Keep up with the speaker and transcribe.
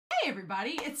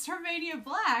everybody, it's Romania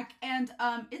Black, and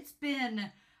it's been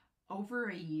over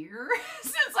a year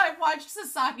since I've watched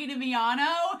Sasaki and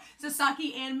Miyano.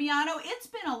 It's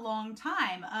been a long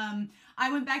time. I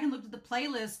went back and looked at the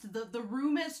playlist. The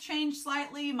room has changed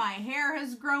slightly. My hair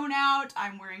has grown out.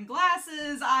 I'm wearing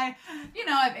glasses. I've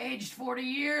aged 40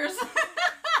 years.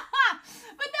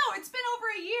 But no, it's been over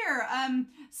a year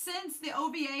since the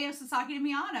OVA of Sasaki and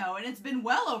Miyano, and it's been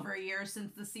well over a year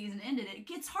since the season ended. It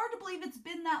gets hard to believe it's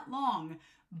been that long,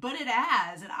 but it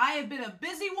has, and I have been a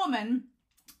busy woman.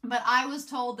 But I was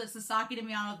told that Sasaki and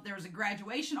Miyano, there was a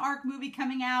graduation arc movie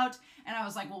coming out, and I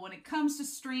was like, well, when it comes to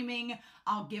streaming,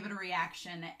 I'll give it a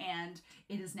reaction, and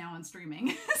it is now on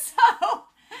streaming.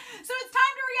 So it's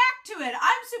time to react to it.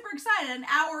 I'm super excited. An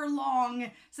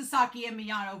hour-long Sasaki and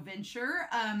Miyano venture.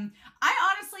 I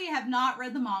honestly have not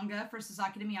read the manga for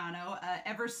Sasaki and Miyano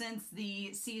ever since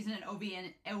the season and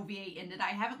OVA ended. I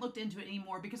haven't looked into it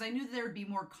anymore because I knew that there would be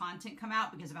more content come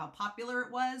out because of how popular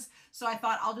it was. So I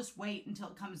thought I'll just wait until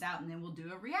it comes out and then we'll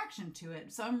do a reaction to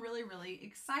it. So I'm really, really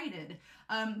excited.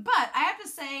 But I have to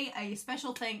say a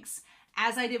special thanks,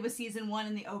 as I did with season 1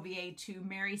 in the OVA, to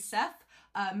Mary Seth.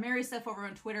 Mary Seth over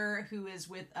on Twitter, who is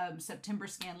with September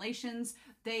Scanlations.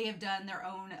 They have done their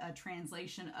own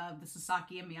translation of the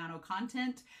Sasaki and Miyano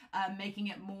content, making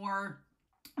it more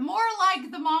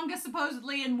like the manga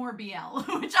supposedly and more BL,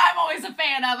 which I'm always a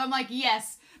fan of. I'm like,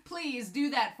 yes, please do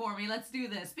that for me. Let's do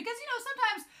this. Because,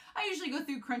 sometimes I usually go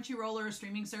through Crunchyroll or a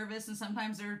streaming service, and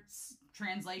sometimes their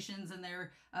translations and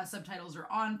their subtitles are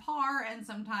on par, and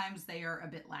sometimes they are a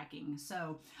bit lacking.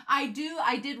 So I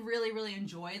did really, really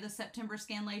enjoy the September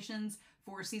Scanlations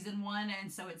for season 1,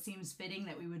 and so it seems fitting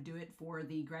that we would do it for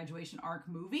the graduation arc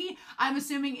movie. I'm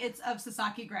assuming it's of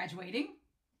Sasaki graduating.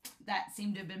 That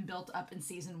seemed to have been built up in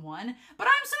season 1. But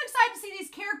I'm so excited to see these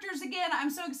characters again. I'm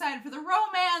so excited for the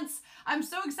romance. I'm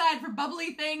so excited for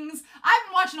bubbly things. I've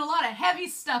been watching a lot of heavy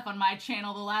stuff on my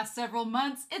channel the last several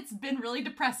months. It's been really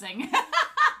depressing.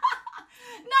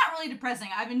 Not really depressing.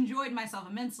 I've enjoyed myself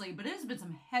immensely, but it has been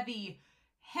some heavy,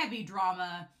 heavy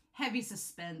drama, heavy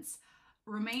suspense.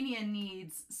 Romania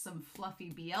needs some fluffy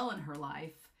BL in her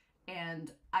life,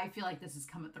 and I feel like this has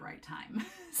come at the right time.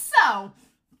 So,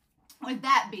 with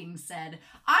that being said,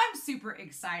 I'm super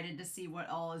excited to see what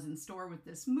all is in store with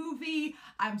this movie.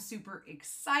 I'm super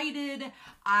excited.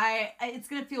 It's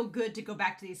going to feel good to go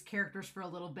back to these characters for a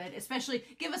little bit, especially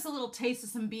give us a little taste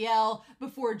of some BL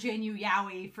before Janyu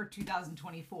Yaoi for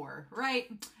 2024,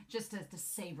 right? Just to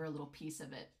savor a little piece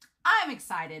of it. I'm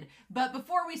excited, but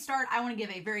before we start, I want to give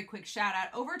a very quick shout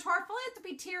out over to our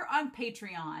philanthropy tier on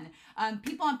Patreon.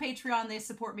 People on Patreon, they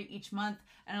support me each month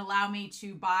and allow me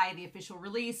to buy the official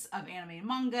release of anime and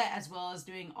manga, as well as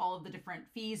doing all of the different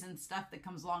fees and stuff that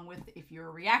comes along with if you're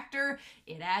a reactor.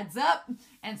 It adds up,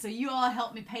 and so you all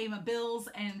help me pay my bills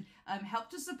and help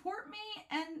to support me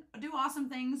and do awesome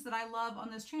things that I love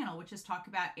on this channel, which is talk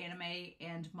about anime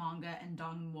and manga and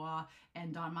donghua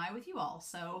and donmai with you all.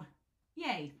 So,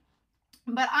 yay.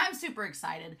 But I'm super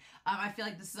excited. I feel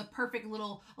like this is a perfect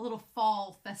little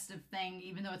fall festive thing,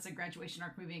 even though it's a graduation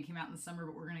arc movie and came out in the summer,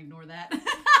 but we're going to ignore that.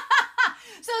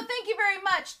 So thank you very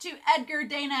much to Edgar,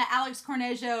 Dana, Alex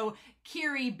Cornejo,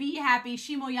 Kiri, Be Happy,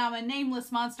 Shimoyama,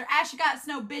 Nameless Monster, Ashigot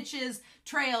Snow Bitches,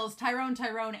 Trails, Tyrone,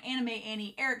 Anime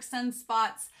Annie, Eric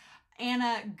Sunspots,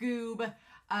 Anna Goob,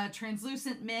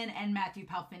 Translucent Men, and Matthew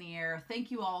Palfiniere.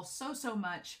 Thank you all so, so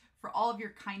much for all of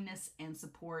your kindness and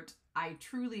support. I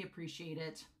truly appreciate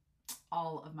it.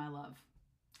 All of my love.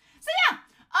 So yeah,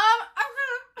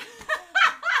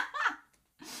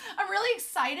 I'm really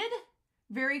excited.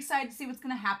 Very excited to see what's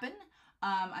going to happen.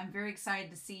 I'm very excited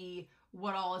to see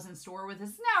what all is in store with this.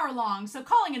 It's an hour long, so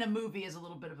calling it a movie is a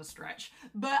little bit of a stretch.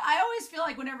 But I always feel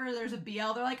like whenever there's a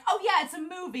BL, they're like, oh yeah, it's a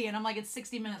movie. And I'm like, it's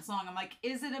 60 minutes long. I'm like,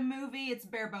 is it a movie? It's a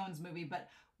bare bones movie, but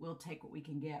we'll take what we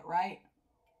can get, right?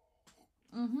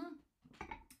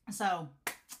 So,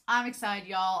 I'm excited,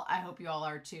 y'all. I hope you all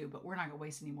are too, but we're not going to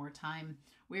waste any more time.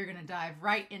 We're going to dive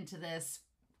right into this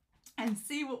and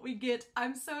see what we get.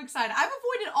 I'm so excited. I've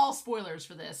avoided all spoilers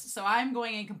for this, so I'm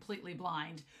going in completely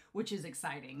blind, which is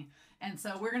exciting. And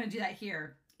so we're going to do that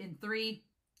here in 3,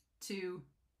 2,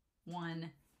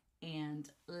 1, and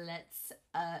let's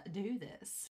do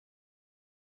this.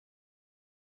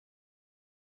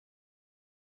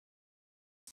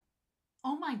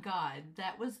 Oh my God,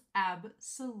 that was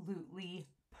absolutely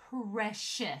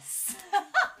precious.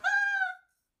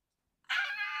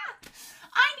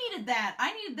 I needed that.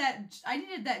 I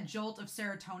needed that jolt of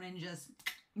serotonin. Just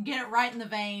get it right in the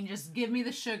vein. Just give me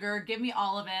the sugar. Give me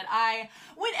all of it.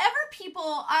 Whenever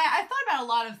people, I thought about a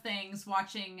lot of things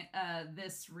watching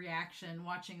this reaction,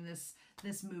 watching this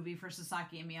this movie for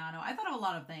Sasaki and Miyano, I thought of a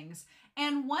lot of things.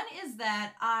 And one is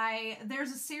that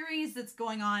there's a series that's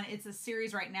going on. It's a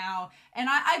series right now. And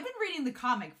I've been reading the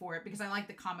comic for it because I like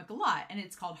the comic a lot. And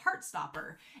it's called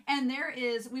Heartstopper. And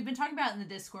we've been talking about it in the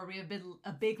Discord. We have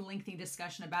a big lengthy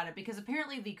discussion about it because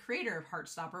apparently the creator of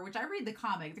Heartstopper, which I read the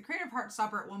comic, the creator of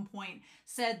Heartstopper at one point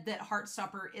said that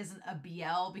Heartstopper isn't a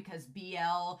BL because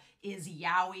BL is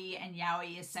yaoi and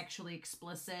yaoi is sexually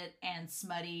explicit and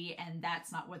smutty and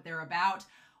that's not what they're about.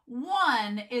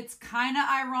 One, it's kind of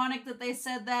ironic that they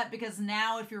said that because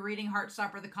now if you're reading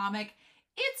Heartstopper the comic,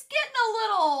 it's getting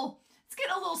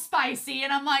a little spicy,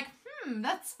 and I'm like,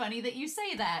 that's funny that you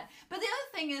say that. But the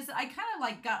other thing is I kind of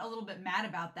like got a little bit mad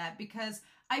about that because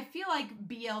I feel like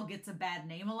BL gets a bad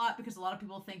name a lot because a lot of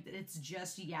people think that it's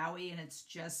just yaoi and it's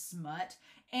just smut.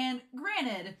 And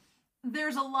granted,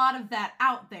 there's a lot of that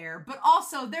out there, but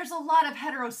also there's a lot of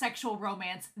heterosexual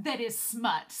romance that is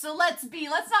smut. So let's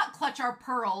not clutch our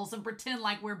pearls and pretend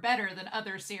like we're better than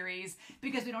other series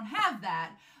because we don't have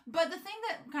that. But the thing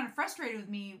that kind of frustrated with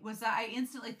me was that I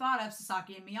instantly thought of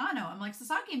Sasaki and Miyano. I'm like,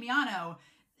 Sasaki and Miyano,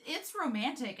 it's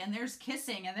romantic and there's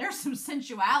kissing and there's some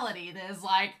sensuality that is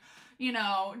like,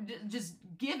 just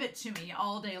give it to me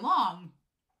all day long.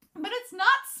 But it's not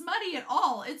smutty at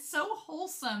all. It's so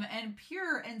wholesome and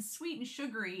pure and sweet and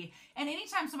sugary. And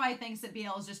anytime somebody thinks that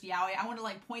BL is just yaoi, I want to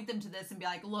like point them to this and be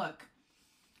like, look,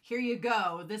 here you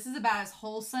go. This is about as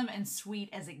wholesome and sweet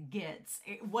as it gets.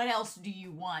 What else do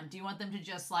you want? Do you want them to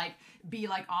just like be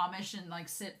like Amish and like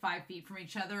sit 5 feet from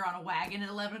each other on a wagon at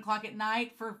 11 o'clock at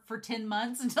night for 10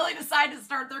 months until they decide to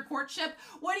start their courtship?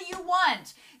 What do you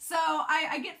want? So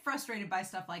I get frustrated by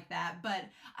stuff like that, but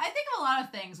I think of a lot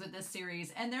of things with this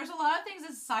series, and there's a lot of things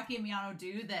that Sasaki and Miyano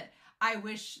do that I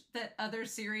wish that other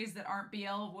series that aren't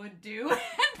BL would do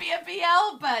and be a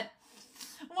BL, but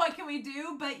what can we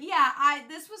do? But yeah,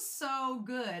 this was so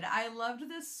good. I loved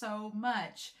this so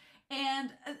much. And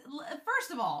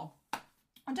first of all,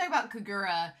 I'm talking about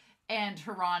Kaguira and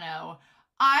Hirano.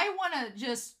 I want to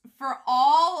just, for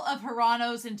all of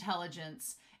Hirano's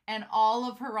intelligence and all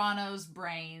of Hirano's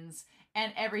brains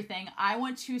and everything, I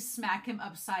want to smack him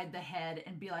upside the head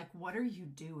and be like, what are you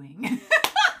doing?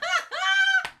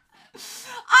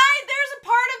 There's a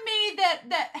part of me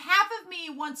that half of me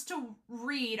wants to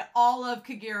read all of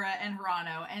Kaguira and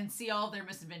Hirano and see all of their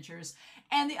misadventures.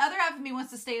 And the other half of me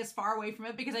wants to stay as far away from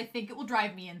it because I think it will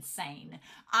drive me insane.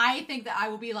 I think that I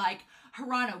will be like,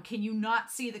 Hirano, can you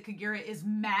not see that Kaguira is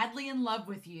madly in love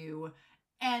with you?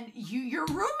 And you're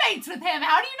roommates with him.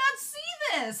 How do you not see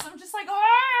this? I'm just like,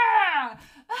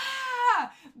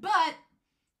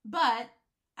 But,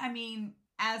 I mean,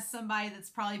 as somebody that's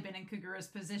probably been in Kaguira's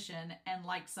position and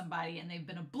liked somebody and they've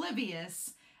been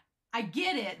oblivious, I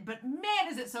get it, but man,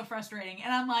 is it so frustrating.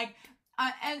 And I'm like,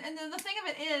 and then the thing of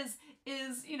it is,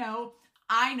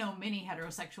 I know many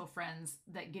heterosexual friends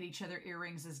that get each other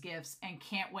earrings as gifts and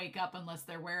can't wake up unless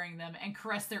they're wearing them and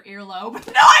caress their earlobe.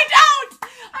 No, I don't!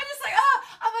 I'm just like,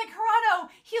 I'm like, Hirano,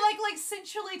 he like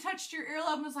sensually touched your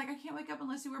earlobe and was like, I can't wake up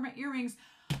unless you wear my earrings.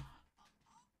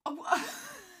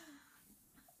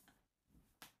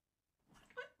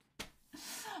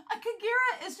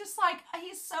 Kaguira is just like,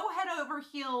 he's so head over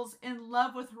heels in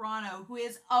love with Hirano, who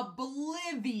is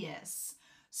oblivious.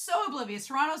 So oblivious.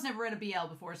 Hirano's never read a BL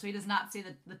before, so he does not see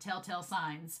the telltale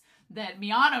signs that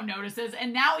Miyano notices.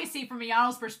 And now we see from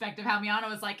Miyano's perspective how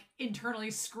Miyano is like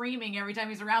internally screaming every time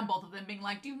he's around both of them, being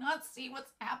like, do you not see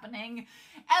what's happening?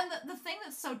 And the thing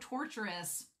that's so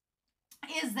torturous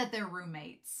is that they're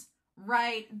roommates,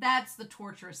 right? That's the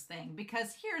torturous thing,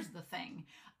 because here's the thing.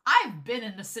 I've been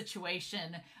in the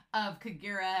situation of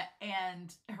Kaguira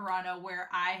and Hirano where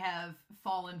I have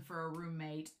fallen for a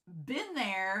roommate. Been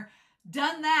there,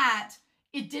 done that.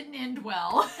 It didn't end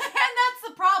well. And that's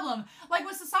the problem. Like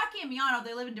with Sasaki and Miyano,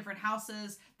 they live in different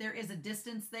houses. There is a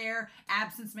distance there.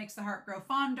 Absence makes the heart grow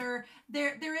fonder.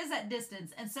 There is that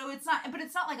distance. And so it's not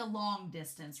like a long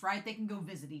distance, right? They can go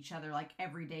visit each other like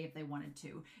every day if they wanted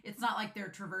to. It's not like they're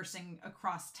traversing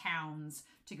across towns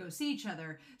to go see each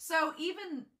other. So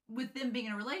even with them being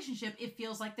in a relationship, it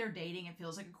feels like they're dating. It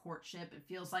feels like a courtship. It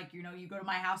feels like, you go to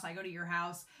my house, I go to your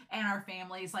house, and our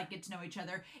families like get to know each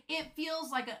other. It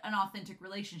feels like an authentic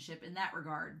relationship in that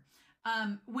regard.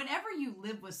 Whenever you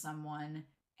live with someone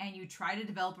and you try to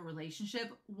develop a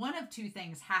relationship, one of two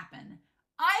things happen.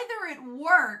 Either it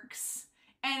works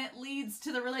and it leads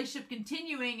to the relationship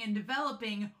continuing and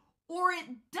developing, or it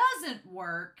doesn't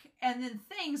work and then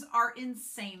things are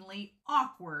insanely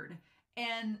awkward.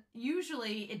 And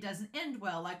usually it doesn't end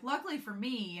well. Like, luckily for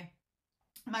me,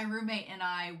 my roommate and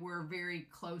I were very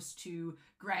close to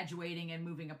graduating and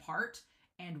moving apart.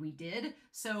 and we did.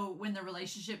 So when the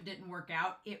relationship didn't work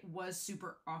out, it was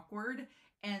super awkward.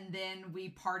 And then we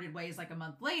parted ways like a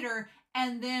month later.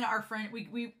 And then our friend,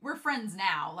 we're friends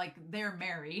now. Like, they're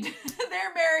married.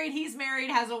 They're married. He's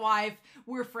married, has a wife.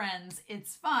 We're friends.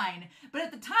 It's fine. But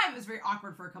at the time, it was very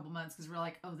awkward for a couple months because we're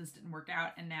like, oh, this didn't work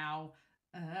out. And now,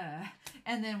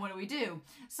 and then what do?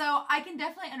 So I can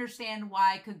definitely understand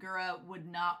why Kaguira would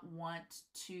not want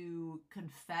to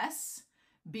confess,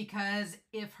 because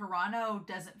if Hirano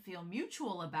doesn't feel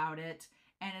mutual about it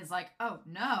and is like, oh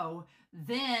no,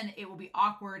 then it will be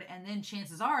awkward, and then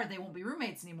chances are they won't be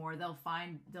roommates anymore.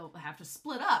 They'll have to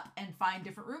split up and find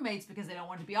different roommates because they don't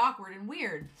want to be awkward and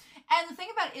weird. And the thing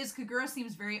about it is, Kaguira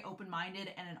seems very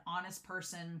open-minded and an honest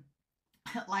person,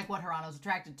 like what Hirano's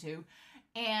attracted to,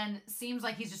 and seems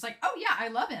like he's just like, oh yeah, I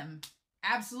love him.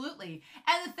 Absolutely.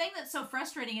 And the thing that's so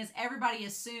frustrating is everybody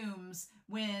assumes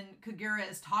when Kaguira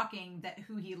is talking that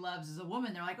who he loves is a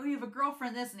woman. They're like, oh, you have a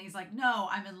girlfriend, this, and he's like, no,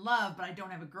 I'm in love, but I don't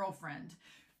have a girlfriend.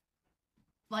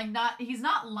 Like, he's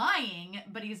not lying,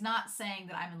 but he's not saying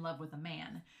that I'm in love with a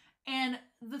man. And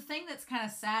the thing that's kind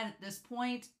of sad at this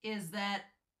point is that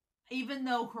even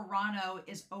though Hirano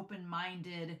is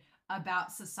open-minded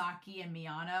about Sasaki and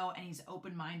Miyano, and he's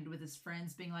open-minded with his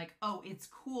friends, being like, oh, it's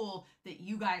cool that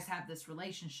you guys have this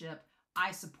relationship.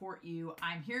 I support you.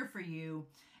 I'm here for you.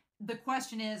 The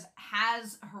question is,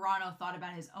 has Hirano thought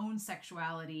about his own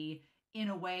sexuality in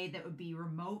a way that would be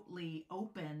remotely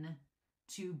open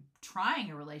to trying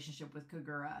a relationship with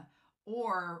Kaguira?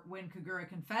 Or when Kaguira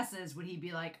confesses, would he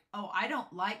be like, oh, I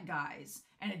don't like guys,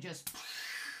 and it just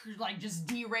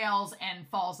derails and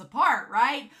falls apart,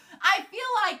 right? I feel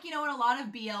like, in a lot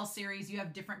of BL series, you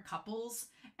have different couples,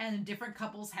 and different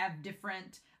couples have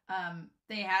different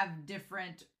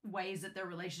ways that their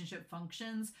relationship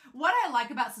functions. What I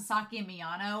like about Sasaki and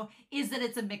Miyano is that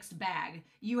it's a mixed bag.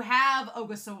 You have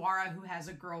Ogasawara, who has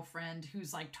a girlfriend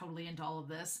who's like totally into all of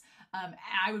this.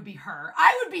 I would be her.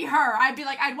 I'd be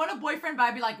like, I'd want a boyfriend, but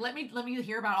I'd be like, let me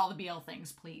hear about all the BL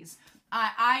things, please.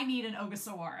 I need an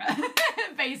Ogasawara,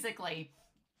 basically.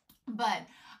 But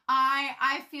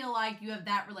I feel like you have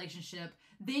that relationship.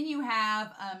 Then you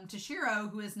have Toshiro,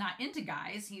 who is not into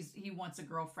guys. He wants a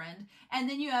girlfriend. And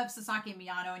then you have Sasaki and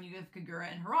Miyano, and you have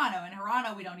Kaguira and Hirano. And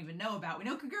Hirano we don't even know about. We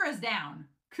know Kaguira's down.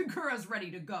 Kaguira's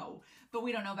ready to go. But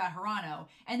we don't know about Hirano.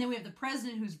 And then we have the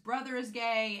president, whose brother is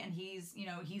gay, and he's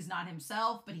not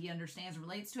himself, but he understands and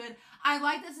relates to it. I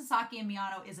like that Sasaki and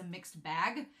Miyano is a mixed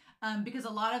bag. Because a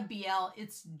lot of BL,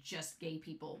 it's just gay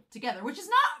people together, which is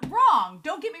not wrong.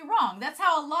 Don't get me wrong. That's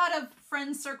how a lot of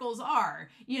friend circles are,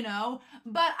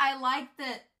 But I like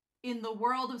that in the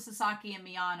world of Sasaki and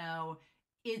Miyano,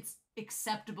 it's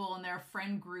acceptable, and there are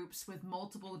friend groups with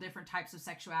multiple different types of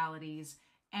sexualities,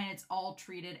 and it's all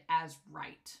treated as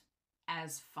right,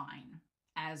 as fine,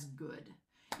 as good.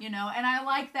 And I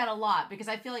like that a lot, because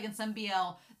I feel like in some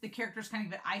BL, the characters kind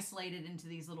of get isolated into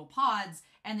these little pods,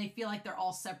 and they feel like they're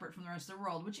all separate from the rest of the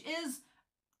world, which is,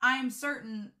 I'm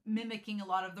certain, mimicking a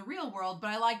lot of the real world.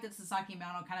 But I like that Sasaki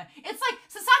Miyano it's like,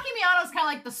 Sasaki Miyano is kind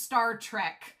of like the Star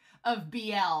Trek of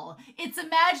BL. It's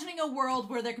imagining a world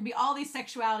where there can be all these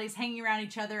sexualities hanging around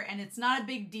each other, and it's not a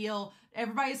big deal.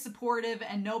 Everybody's supportive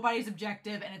and nobody's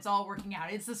objective, and it's all working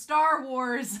out. It's the Star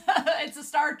Wars, it's a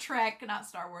Star Trek, not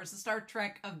Star Wars, the Star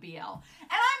Trek of BL. And I'm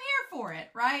here for it,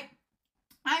 right?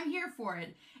 I'm here for it.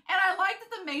 And I like that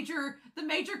the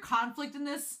major conflict in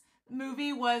this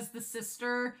movie was the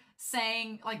sister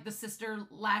saying, like, the sister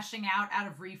lashing out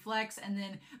of reflex,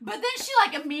 but then she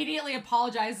like immediately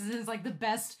apologizes and is like the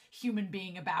best human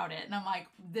being about it. And I'm like,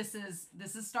 this is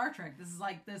Star Trek.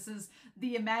 This is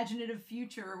the imaginative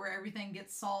future where everything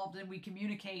gets solved and we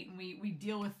communicate and we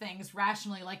deal with things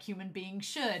rationally like human beings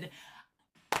should.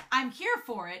 I'm here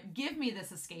for it. Give me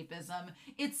this escapism.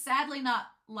 It's sadly not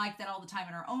like that all the time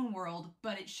in our own world,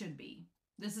 but it should be.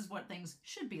 This is what things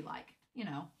should be like,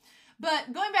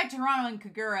 But going back to Hirano and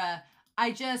Kaguira,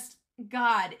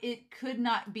 God, it could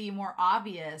not be more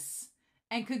obvious.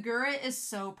 And Kaguira is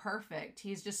so perfect.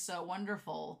 He's just so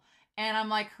wonderful. And I'm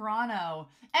like, Hirano.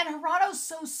 And Hirano's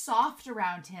so soft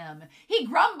around him. He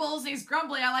grumbles. He's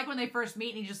grumbly. I like when they first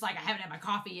meet and he's just like, I haven't had my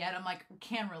coffee yet. I'm like,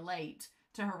 can relate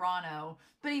to Hirano.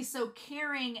 But he's so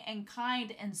caring and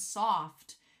kind and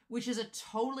soft, which is a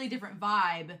totally different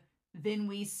vibe than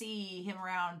we see him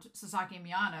around Sasaki and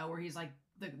Miyano, where he's like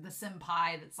the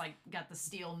senpai that's like got the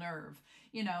steel nerve,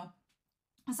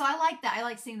 So I like that. I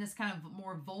like seeing this kind of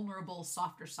more vulnerable,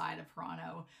 softer side of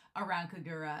Hirano around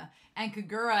Kaguira. And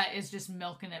Kaguira is just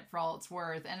milking it for all it's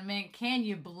worth. And I mean, can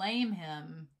you blame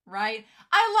him, right?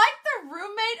 I like the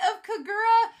roommate of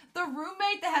Kaguira, the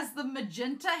roommate that has the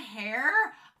magenta hair.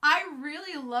 I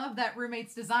really love that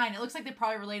roommate's design. It looks like they're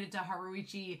probably related to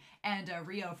Haruichi and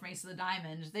Rio from Ace of the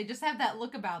Diamond. They just have that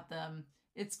look about them.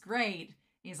 It's great.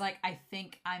 He's like, I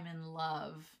think I'm in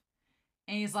love.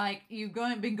 And he's like,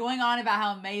 been going on about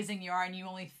how amazing you are and you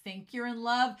only think you're in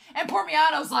love. And poor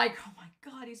Miyano's like, oh my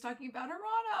God, he's talking about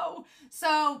Hirano.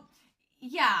 So,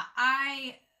 yeah,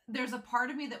 there's a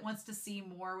part of me that wants to see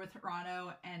more with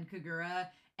Hirano and Kaguira,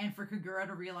 and for Kaguira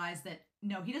to realize that,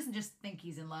 no, he doesn't just think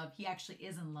he's in love, he actually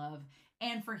is in love.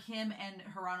 And for him and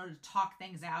Hirano to talk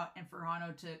things out, and for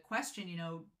Hirano to question,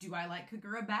 do I like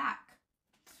Kaguira back?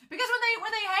 Because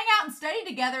when they hang out and study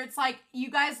together, it's like, you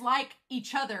guys like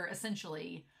each other,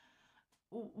 essentially.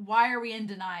 Why are we in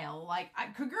denial? Like,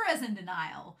 Kagura's in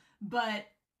denial, but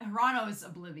Hirano is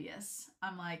oblivious.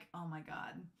 I'm like, oh my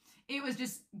God. It was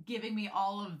just giving me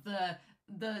all of the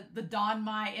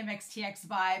Donmai MXTX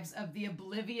vibes of the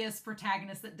oblivious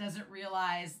protagonist that doesn't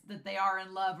realize that they are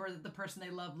in love or that the person they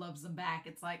love loves them back.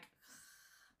 It's like,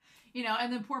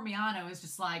 and then poor Miyano is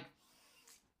just like,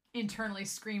 internally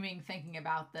screaming thinking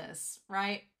about this,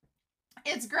 right?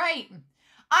 It's great.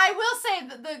 I will say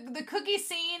that the cookie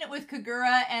scene with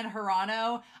Kaguira and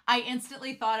Hirano, I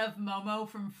instantly thought of Momo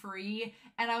from Free,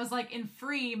 and I was like, in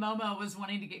Free, Momo was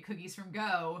wanting to get cookies from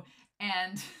Go,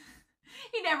 and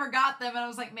he never got them, and I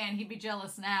was like, man, he'd be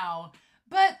jealous now.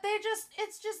 But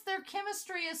it's just their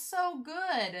chemistry is so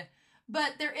good.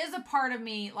 But there is a part of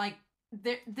me, like,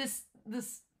 this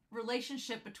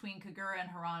relationship between Kaguira and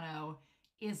Hirano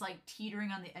is like teetering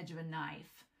on the edge of a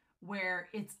knife, where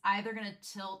it's either going to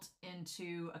tilt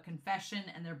into a confession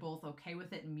and they're both okay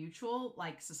with it and mutual,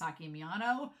 like Sasaki and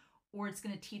Miyano, or it's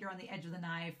going to teeter on the edge of the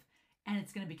knife and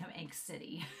it's going to become Angst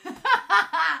City.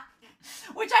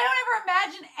 Which I don't ever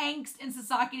imagine angst in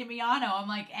Sasaki and Miyano. I'm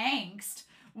like, angst?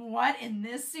 What, in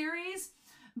this series?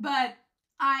 But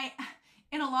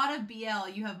in a lot of BL,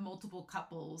 you have multiple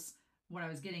couples, what I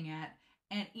was getting at,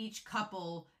 and each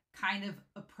couple kind of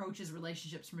approaches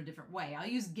relationships from a different way. I'll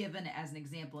use Given as an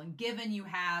example. In Given, you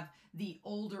have the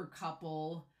older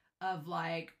couple of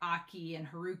like Aki and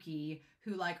Haruki,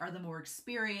 who like are the more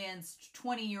experienced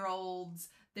 20-year-olds.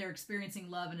 They're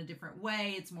experiencing love in a different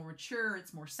way. It's more mature,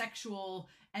 it's more sexual.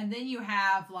 And then you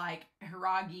have like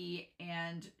Hiragi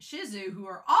and Shizu, who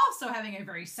are also having a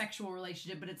very sexual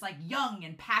relationship, but it's like young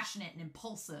and passionate and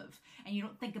impulsive. And you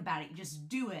don't think about it, you just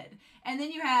do it. And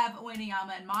then you have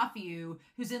Uenoyama and Mafiu,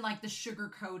 who's in like the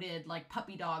sugar-coated like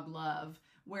puppy dog love,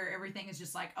 where everything is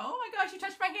just like, oh my gosh, you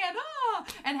touched my hand, ah,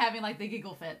 and having like the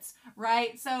giggle fits,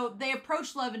 right? So they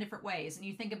approach love in different ways. And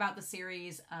you think about the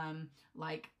series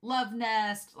like Love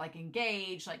Nest, like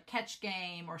Engage, like Catch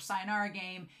Game, or Sayonara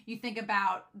Game. You think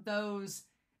about those,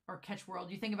 or Catch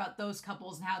World, you think about those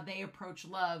couples and how they approach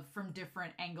love from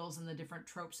different angles and the different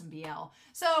tropes in BL.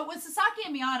 So with Sasaki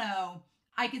and Miyano,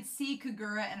 I could see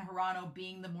Kaguira and Hirano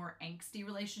being the more angsty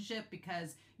relationship,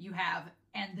 because you have,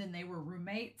 and then they were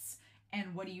roommates.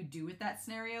 And what do you do with that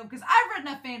scenario? Because I've read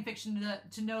enough fan fiction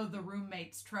to know the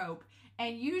roommates trope.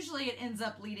 And usually it ends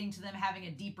up leading to them having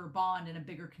a deeper bond and a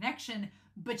bigger connection.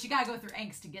 But you got to go through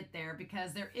angst to get there,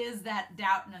 because there is that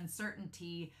doubt and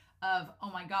uncertainty of,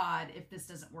 oh my God, if this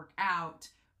doesn't work out,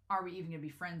 are we even going to be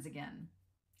friends again?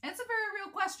 And it's a very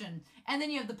real question. And then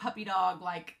you have the puppy dog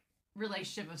like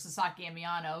relationship of Sasaki and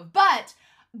Miyano. But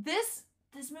this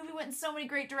movie went in so many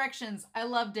great directions. I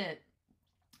loved it.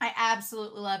 I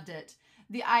absolutely loved it.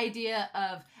 The idea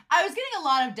of, I was getting a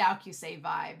lot of Daokusei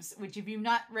vibes, which if you've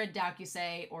not read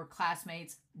Daokusei or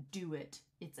Classmates, do it.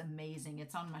 It's amazing.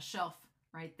 It's on my shelf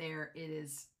right there. It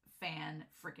is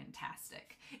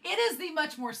fan-frickin-tastic. It is the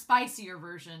much more spicier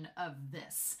version of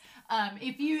this.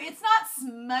 It's not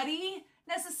smutty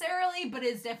necessarily, but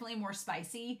it's definitely more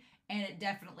spicy, and it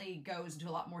definitely goes into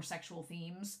a lot more sexual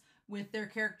themes with their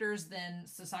characters than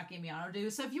Sasaki and Miyano do.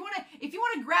 So if you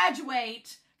want to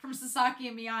graduate from Sasaki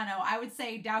and Miyano, I would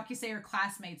say Daokusei or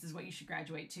Classmates is what you should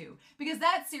graduate to, because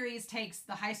that series takes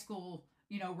the high school,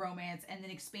 romance and then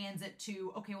expands it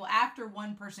to, okay, well, after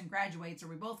one person graduates or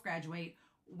we both graduate,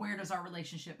 where does our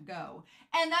relationship go?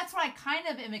 And that's what I kind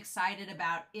of am excited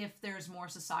about, if there's more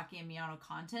Sasaki and Miyano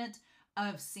content,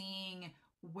 of seeing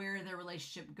where their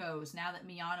relationship goes. Now that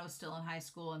Miyano's still in high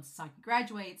school and Sasaki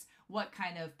graduates, what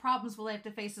kind of problems will they have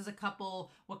to face as a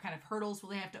couple? What kind of hurdles will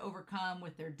they have to overcome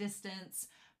with their distance?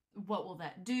 What will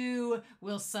that do?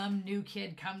 Will some new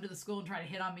kid come to the school and try to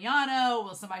hit on Miyano?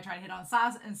 Will somebody try to hit on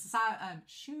Shunpei?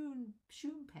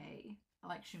 I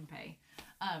like Shunpei.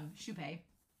 Shunpei.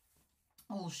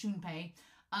 Old Shunpei.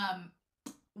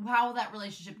 How will that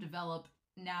relationship develop?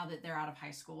 now that they're out of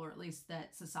high school, or at least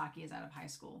that Sasaki is out of high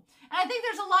school. And I think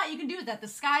there's a lot you can do with that. The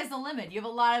sky's the limit. You have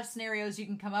a lot of scenarios you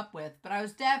can come up with, but I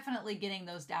was definitely getting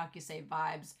those Daokusei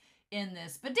vibes in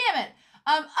this. But damn it,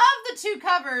 of the two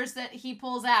covers that he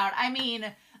pulls out, I mean,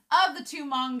 of the two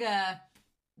manga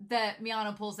that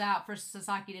Miyano pulls out for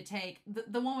Sasaki to take,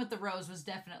 the one with the rose was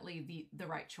definitely the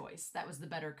right choice. That was the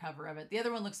better cover of it. The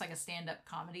other one looks like a stand-up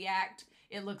comedy act.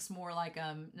 It looks more like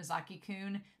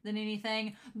Nozaki-kun than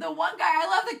anything. The one guy, I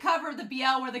love the cover of the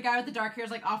BL where the guy with the dark hair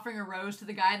is like offering a rose to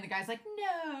the guy and the guy's like,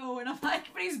 no. And I'm like,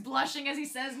 but he's blushing as he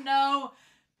says no.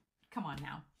 Come on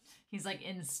now. He's like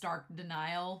in stark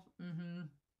denial.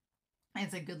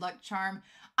 It's a good luck charm.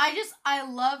 I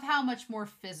love how much more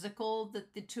physical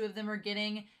that the two of them are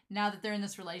getting now that they're in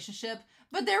this relationship.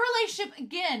 But their relationship,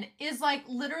 again, is like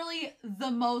literally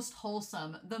the most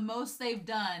wholesome. The most they've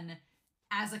done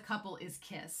as a couple is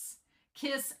kiss.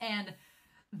 Kiss and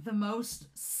the most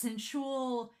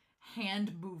sensual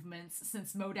hand movements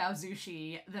since Modao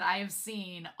Zushi that I have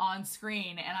seen on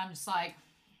screen. And I'm just like,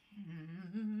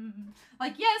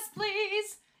 yes,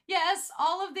 please. Yes,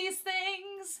 all of these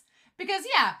things. Because,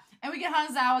 yeah, and we get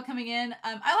Hanazawa coming in.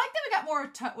 I like that we got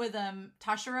more with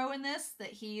Tashiro in this, that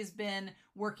he's been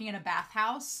working in a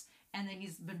bathhouse and that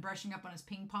he's been brushing up on his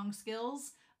ping pong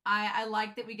skills. I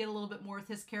like that we get a little bit more with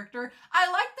his character.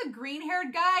 I like the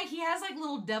green-haired guy. He has like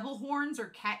little devil horns or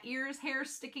cat ears hair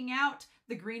sticking out.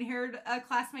 The green-haired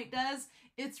classmate does.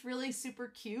 It's really super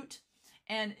cute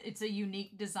and it's a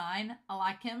unique design. I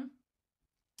like him.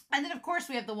 And then, of course,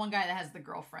 we have the one guy that has the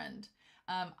girlfriend.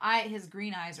 His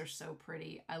green eyes are so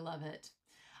pretty. I love it.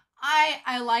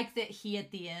 I like that he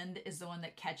at the end is the one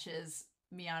that catches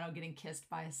Miyano getting kissed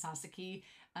by Sasaki,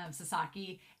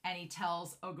 and he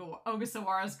tells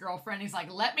Ogasawara's girlfriend, he's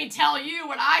like, let me tell you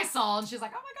what I saw. And she's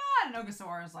like, oh my God. And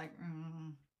Ogasawara's like,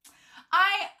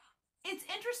 It's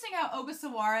interesting how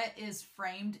Ogasawara is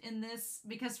framed in this,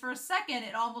 because for a second,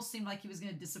 it almost seemed like he was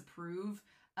going to disapprove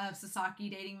of Sasaki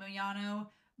dating Miyano.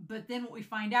 But then what we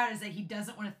find out is that he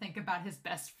doesn't want to think about his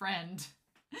best friend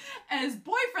and his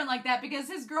boyfriend like that, because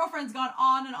his girlfriend's gone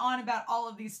on and on about all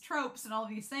of these tropes and all of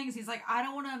these things. He's like, I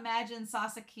don't want to imagine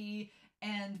Sasaki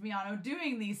and Miyano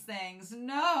doing these things.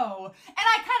 No. And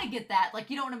I kind of get that. Like,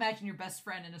 you don't want to imagine your best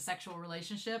friend in a sexual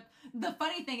relationship. The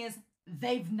funny thing is,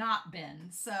 they've not been.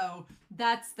 So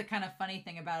that's the kind of funny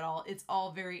thing about it all. It's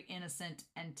all very innocent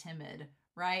and timid,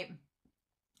 right?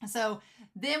 So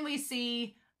then we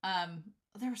see,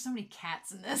 there were so many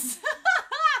cats in this.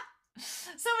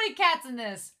 So many cats in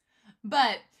this.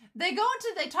 But they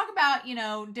talk about,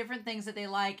 different things that they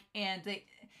like, and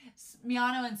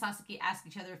Miyano and Sasaki ask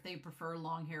each other if they prefer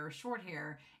long hair or short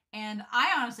hair. And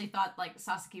I honestly thought like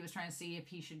Sasaki was trying to see if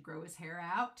he should grow his hair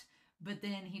out. But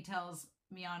then he tells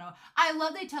Miyano, I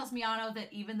love that he tells Miyano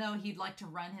that even though he'd like to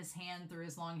run his hand through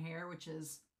his long hair, which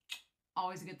is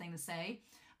always a good thing to say,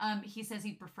 he says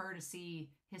he'd prefer to see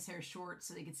his hair short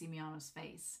so they could see Miyano's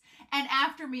face. And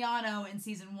after Miyano in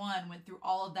season 1 went through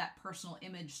all of that personal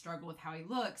image struggle with how he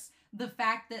looks, the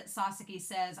fact that Sasaki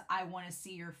says, I want to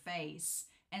see your face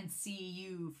and see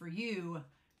you for you,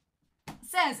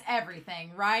 says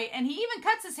everything, right? And he even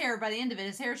cuts his hair by the end of it.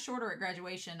 His hair's shorter at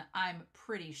graduation, I'm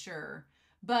pretty sure.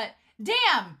 But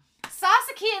damn,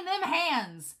 Sasaki and them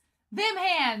hands,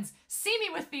 see me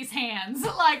with these hands.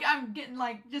 Like, I'm getting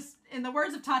like, just in the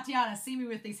words of Tatiana, see me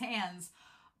with these hands.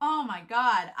 Oh my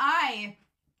God.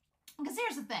 Because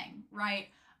here's the thing, right?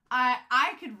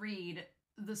 I could read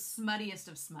the smuttiest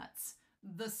of smuts.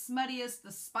 The smuttiest,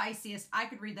 the spiciest. I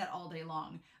could read that all day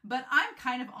long. But I'm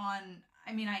kind of on,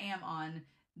 I am on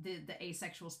the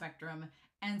asexual spectrum.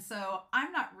 And so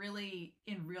I'm not really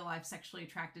in real life sexually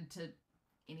attracted to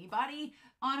anybody,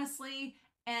 honestly.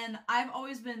 And I've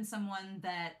always been someone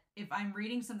that if I'm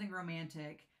reading something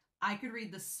romantic, I could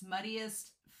read the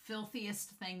smuttiest,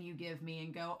 filthiest thing you give me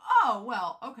and go, oh,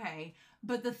 well, okay.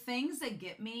 But the things that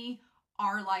get me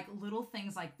are like little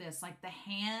things like this, like the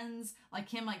hands, like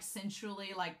him like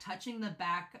sensually like touching the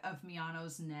back of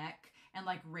Miyano's neck and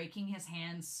like raking his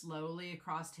hands slowly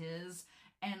across his,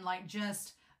 and like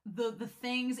just the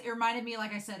things. It reminded me,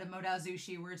 like I said, of Modao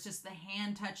Zushi, where it's just the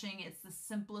hand touching. It's the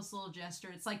simplest little gesture.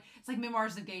 It's like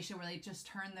Memoirs of Geisha, where they just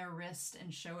turn their wrist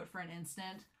and show it for an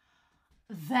instant.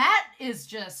 That is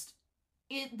just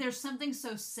it. There's something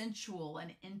so sensual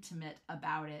and intimate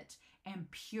about it,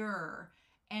 and pure,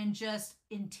 and just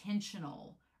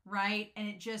intentional, right? And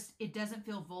it doesn't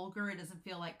feel vulgar. It doesn't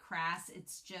feel like crass.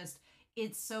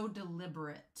 It's so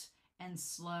deliberate and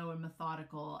slow and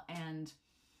methodical, and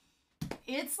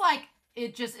it's like,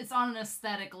 it's on an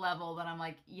aesthetic level that I'm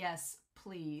like, yes,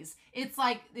 please. It's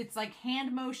like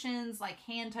hand motions, like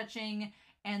hand touching,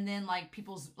 And then like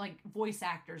people's like voice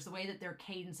actors, the way that their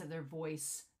cadence of their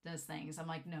voice does things. I'm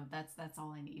like, no, that's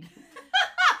all I need.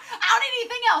 I don't need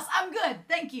anything else. I'm good.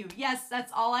 Thank you. Yes,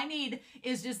 that's all I need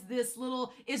is just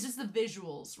is just the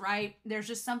visuals, right? There's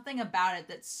just something about it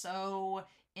that's so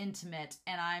intimate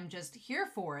and I'm just here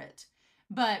for it.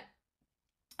 But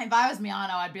if I was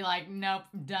Miyano, I'd be like, nope,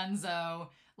 dunzo.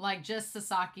 Like just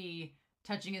Sasaki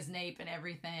touching his nape and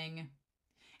everything.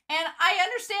 And I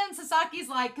understand Sasaki's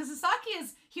like, because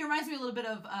he reminds me a little bit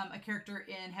of a character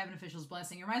in Heaven Official's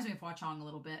Blessing. He reminds me of Hua Chong a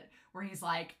little bit, where he's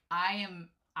like, I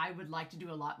would like to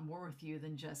do a lot more with you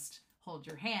than just hold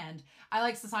your hand. I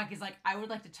like Sasaki's like, I would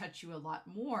like to touch you a lot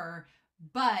more,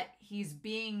 but he's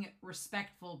being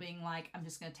respectful, being like, I'm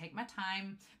just going to take my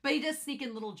time. But he does sneak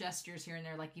in little gestures here and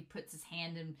there. Like he puts his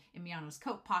hand in Miyano's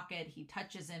coat pocket. He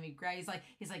touches him. He's like,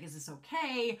 is this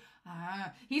okay?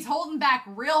 He's holding back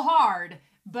real hard,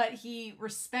 but he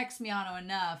respects Miyano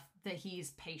enough that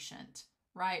he's patient,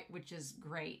 right? Which is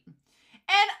great.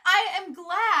 And I am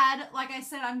glad, like I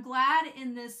said, I'm glad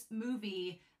in this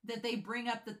movie that they bring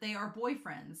up that they are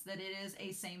boyfriends, that it is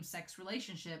a same-sex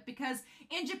relationship. Because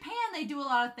in Japan, they do a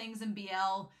lot of things in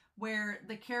BL where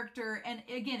the character, and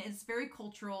again, it's very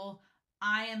cultural.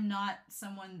 I am not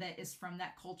someone that is from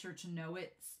that culture to know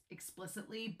it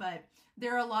explicitly, but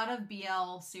there are a lot of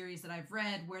BL series that I've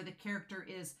read where the character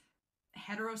is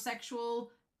heterosexual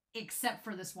except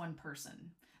for this one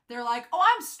person. They're like, oh,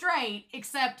 I'm straight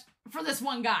except for this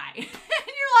one guy. And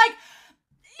you're like,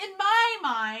 in my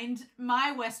mind,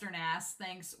 my Western ass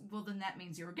thinks, well, then that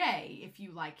means you're gay if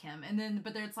you like him. And then,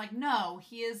 but it's like, no,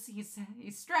 he's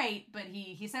straight, but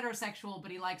he's heterosexual, but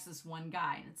he likes this one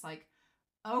guy. And it's like,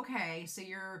 okay, so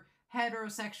you're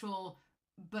heterosexual,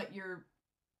 but you're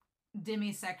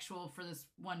demisexual for this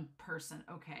one person.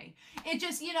 Okay. It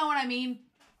just, you know what I mean?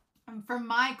 From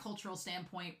my cultural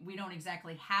standpoint, we don't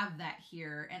exactly have that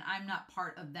here, and I'm not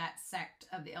part of that sect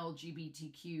of the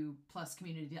LGBTQ plus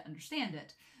community to understand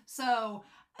it. So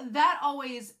that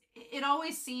always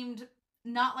seemed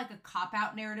not like a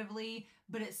cop-out narratively,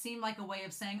 but it seemed like a way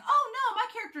of saying, oh no, my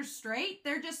character's straight,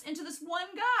 they're just into this one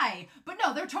guy. But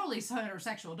no, they're totally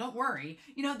heterosexual, don't worry.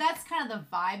 You know, that's kind of the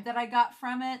vibe that I got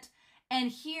from it.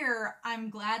 And here, I'm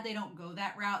glad they don't go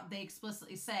that route. They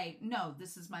explicitly say, no,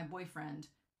 this is my boyfriend.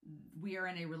 We are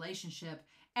in a relationship.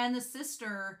 And the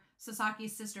sister,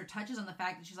 Sasaki's sister, touches on the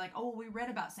fact that she's like, oh, we read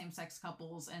about same-sex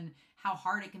couples and how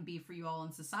hard it can be for you all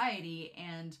in society.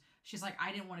 And she's like,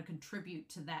 I didn't want to contribute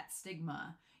to that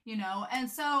stigma, you know? And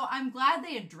so I'm glad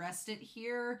they addressed it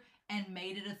here and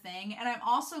made it a thing. And I'm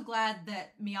also glad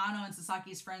that Miyano and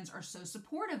Sasaki's friends are so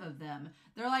supportive of them.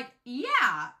 They're like,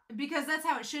 yeah, because that's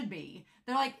how it should be.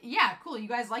 They're like, yeah, cool, you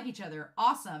guys like each other.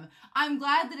 Awesome. I'm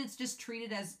glad that it's just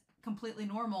treated as completely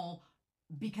normal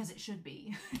because it should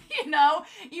be. You know,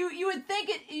 you would think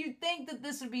you'd think that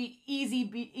this would be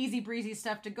easy breezy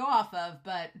stuff to go off of,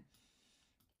 but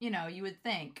you know, you would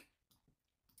think.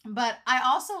 But I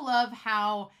also love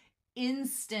how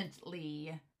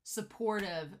instantly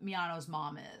supportive Miyano's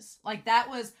mom is. Like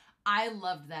I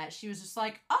loved that. She was just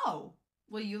like, oh,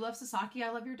 well, you love Sasaki, I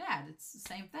love your dad. It's the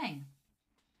same thing.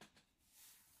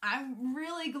 I'm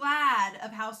really glad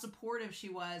of how supportive she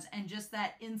was and just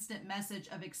that instant message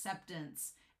of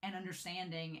acceptance and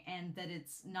understanding and that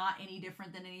it's not any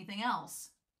different than anything else.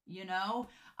 You know,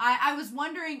 I was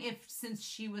wondering if since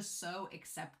she was so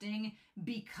accepting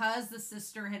because the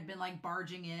sister had been like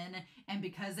barging in and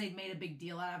because they'd made a big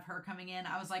deal out of her coming in,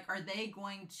 I was like, are they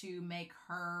going to make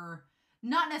her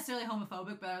not necessarily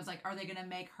homophobic, but I was like, are they going to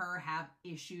make her have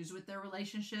issues with their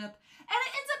relationship? And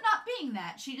it ends up not being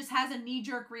that. She just has a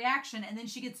knee-jerk reaction, and then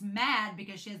she gets mad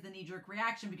because she has the knee-jerk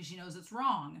reaction because she knows it's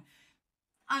wrong.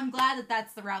 I'm glad that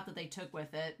that's the route that they took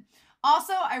with it.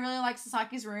 Also, I really like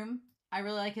Sasaki's room. I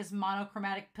really like his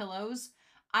monochromatic pillows.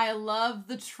 I love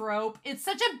the trope. It's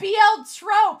such a BL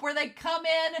trope where they come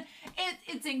in.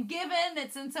 It's in Given.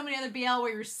 It's in so many other BL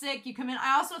where you're sick. You come in.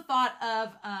 I also thought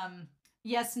of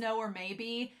Yes, No, or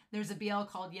Maybe. There's a BL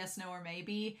called Yes, No, or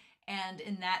Maybe. And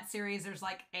in that series, there's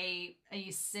like a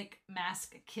sick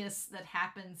mask kiss that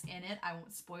happens in it. I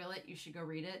won't spoil it. You should go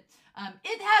read it.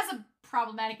 It has a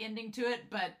problematic ending to it,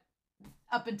 but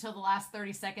up until the last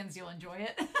 30 seconds, you'll enjoy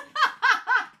it.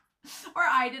 Or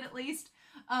I did at least.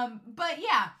 But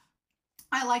yeah,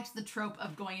 I liked the trope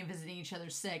of going and visiting each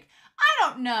other sick. I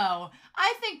don't know.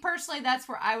 I think personally that's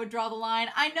where I would draw the line.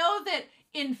 I know that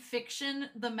in fiction,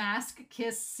 the mask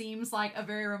kiss seems like a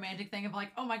very romantic thing of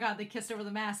like, oh my God, they kissed over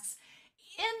the masks.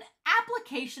 In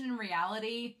application in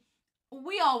reality,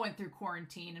 we all went through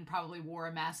quarantine and probably wore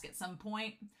a mask at some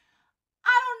point.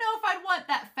 I don't know if I'd want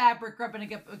that fabric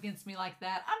rubbing up against me like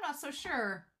that. I'm not so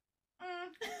sure.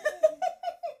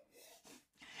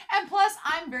 And plus,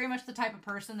 I'm very much the type of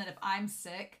person that if I'm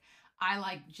sick, I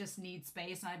like just need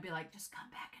space, and I'd be like, just come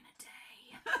back in a day.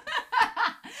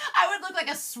 I would look like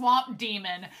a swamp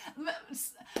demon.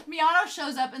 Miyano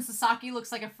shows up and Sasaki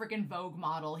looks like a freaking Vogue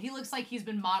model. He looks like he's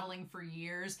been modeling for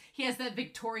years. He has that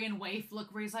Victorian waif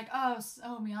look where he's like, oh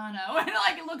Miyano. And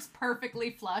like, it looks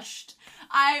perfectly flushed.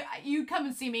 You'd come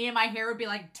and see me and my hair would be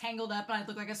like tangled up and I'd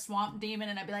look like a swamp demon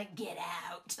and I'd be like, get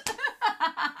out.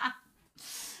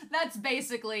 That's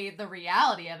basically the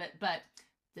reality of it, but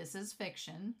this is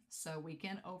fiction, so we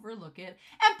can overlook it.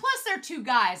 And plus, they're two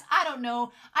guys. I don't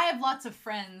know. I have lots of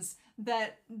friends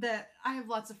that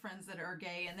are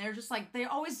gay, and they're just like, they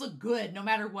always look good no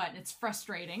matter what, and it's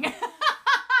frustrating. I'm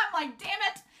like, damn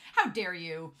it. How dare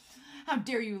you? How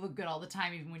dare you look good all the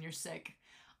time, even when you're sick?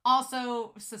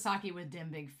 Also, Sasaki with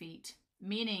dim big feet,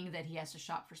 meaning that he has to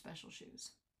shop for special shoes.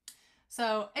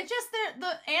 So it just,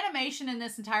 the animation in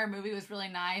this entire movie was really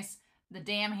nice. The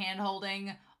damn hand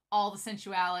holding, all the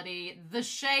sensuality, the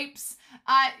shapes.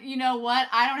 You know what?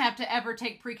 I don't have to ever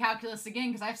take pre-calculus again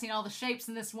because I've seen all the shapes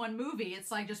in this one movie.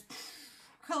 It's like just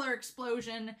color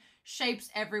explosion, shapes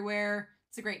everywhere.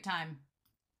 It's a great time.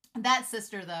 That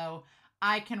sister, though,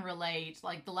 I can relate.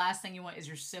 Like, the last thing you want is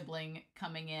your sibling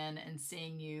coming in and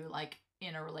seeing you, like,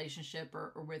 in a relationship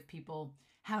or with people.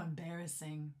 How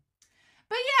embarrassing.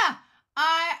 But yeah,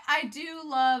 I do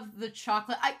love the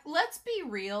chocolate. Let's be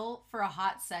real for a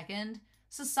hot second.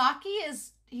 Sasaki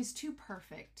he's too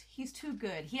perfect. He's too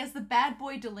good. He has the bad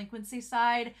boy delinquency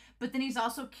side, but then he's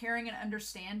also caring and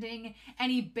understanding,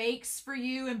 and he bakes for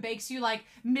you and bakes you like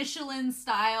Michelin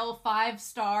style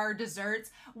 5-star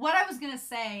desserts. What I was going to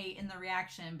say in the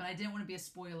reaction, but I didn't want to be a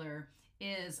spoiler,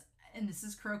 is, and this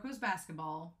is Kuroko's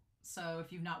Basketball, so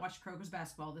if you've not watched Kuroko's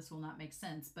Basketball, this will not make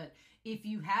sense, but if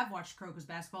you have watched Kuroko's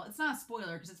Basketball, it's not a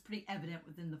spoiler because it's pretty evident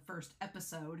within the first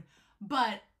episode,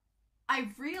 but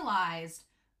I've realized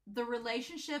the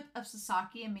relationship of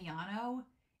Sasaki and Miyano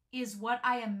is what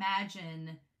I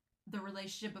imagine the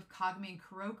relationship of Kagami and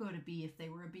Kuroko to be if they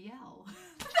were a BL.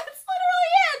 That's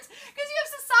literally it! Because you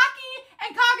have Sasaki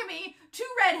and Kagami, two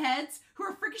redheads who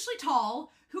are freakishly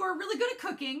tall, who are really good at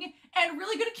cooking and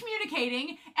really good at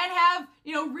communicating and have,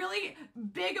 you know, really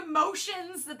big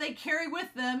emotions that they carry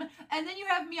with them. And then you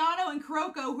have Miyano and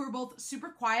Kuroko, who are both super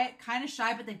quiet, kind of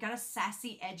shy, but they've got a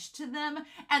sassy edge to them.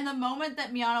 And the moment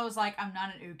that Miyano was like, I'm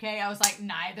not an uke, I was like,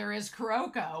 neither is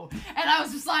Kuroko. And I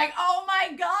was just like, oh my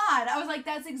God. I was like,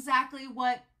 that's exactly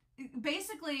what,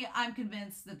 basically, I'm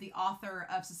convinced that the author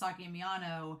of Sasaki and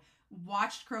Miyano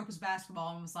watched Kuroko's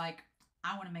Basketball and was like,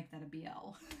 I want to make that a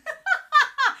BL.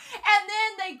 And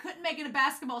then they couldn't make it a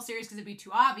basketball series because it'd be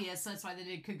too obvious, so that's why they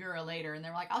did Kaguira later. And they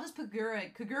were like, I'll just put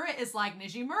Kaguira. Kaguira is like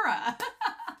Nijimura.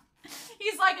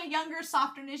 He's like a younger,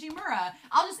 softer Nijimura.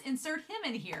 I'll just insert him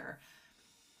in here.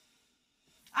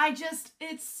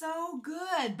 It's so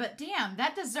good. But damn,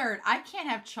 that dessert, I can't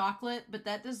have chocolate, but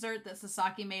that dessert that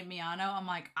Sasaki made Miyano, I'm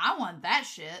like, I want that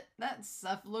shit. That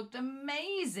stuff looked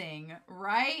amazing,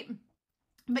 right?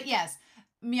 But yes,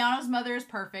 Miyano's mother is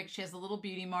perfect. She has a little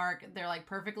beauty mark. They're like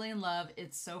perfectly in love.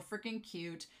 It's so freaking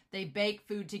cute. They bake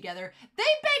food together. They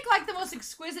bake like the most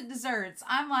exquisite desserts.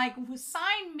 I'm like, well,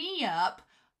 sign me up.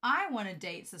 I want to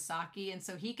date Sasaki, and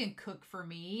so he can cook for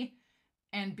me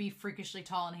and be freakishly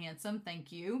tall and handsome.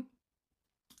 Thank you.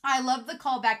 I love the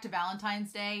callback to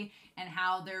Valentine's Day and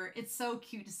how it's so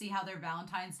cute to see how their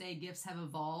Valentine's Day gifts have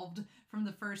evolved from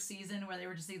the first season where they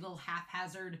were just these little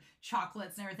haphazard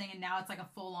chocolates and everything, and now it's like a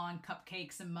full-on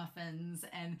cupcakes and muffins,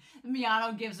 and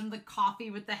Miyano gives them the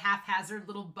coffee with the haphazard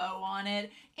little bow on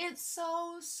it. It's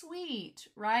so sweet,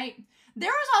 right?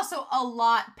 There was also a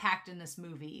lot packed in this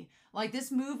movie. Like,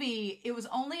 this movie, it was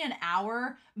only an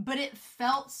hour, but it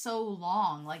felt so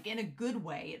long, like in a good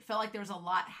way. It felt like there was a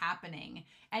lot happening.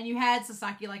 And you had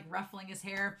Sasaki like ruffling his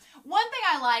hair. One thing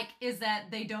I like is that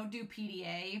they don't do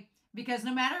PDA, because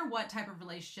no matter what type of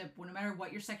relationship, no matter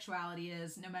what your sexuality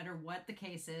is, no matter what the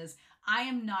case is, I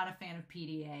am not a fan of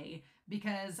PDA,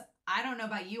 because I don't know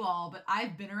about you all, but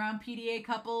I've been around PDA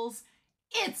couples.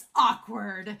 It's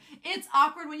awkward. It's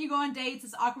awkward when you go on dates.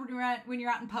 It's awkward when you're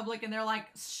out in public and they're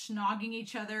like snogging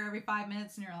each other every 5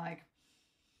 minutes and you're like,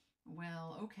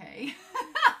 well, okay.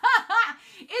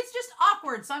 It's just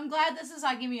awkward. So I'm glad that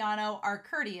Sasaki and Miyano are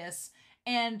courteous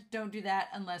and don't do that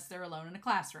unless they're alone in a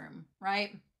classroom,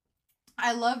 right?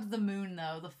 I loved the moon,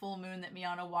 though. The full moon that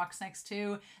Miyano walks next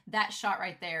to. That shot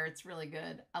right there. It's really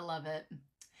good. I love it.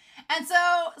 And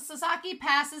so Sasaki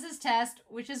passes his test,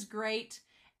 which is great.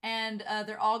 And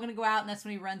they're all going to go out, and that's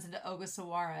when he runs into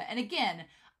Ogasawara. And again,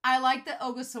 I like that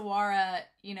Ogasawara,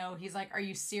 you know, he's like, are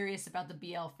you serious about the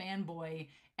BL fanboy?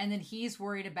 And then he's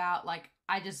worried about, like,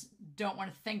 I just don't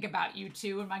want to think about you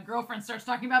two. And my girlfriend starts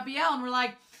talking about BL, and we're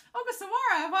like,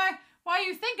 Ogasawara, why are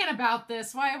you thinking about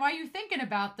this? Why are you thinking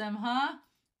about them, huh?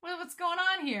 What's going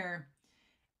on here?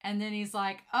 And then he's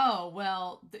like, oh,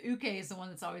 well, the uke is the one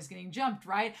that's always getting jumped,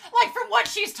 right? Like, from what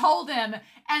she's told him.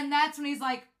 And that's when he's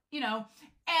like, you know,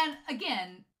 and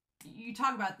again, you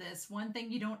talk about this. One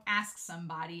thing you don't ask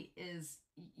somebody is,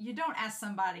 you don't ask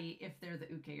somebody if they're the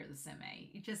uke or the seme.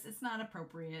 It's not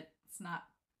appropriate. It's not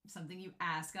something you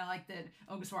ask. I like that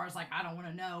Ogasawara's like, I don't want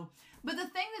to know. But the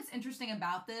thing that's interesting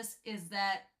about this is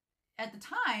that at the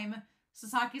time,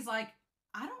 Sasaki's like,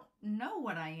 I don't know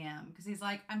what I am, because he's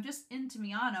like, I'm just into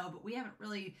Miyano, but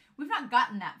we've not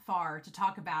gotten that far to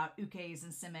talk about ukes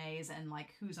and semeis and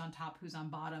like who's on top, who's on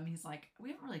bottom. He's like, we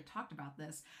haven't really talked about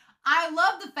this. I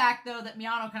love the fact though that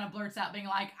Miyano kind of blurts out being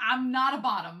like, I'm not a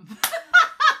bottom.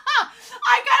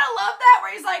 I kind of love that,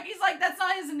 where he's like, that's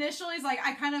not his initial. He's like,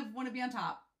 I kind of want to be on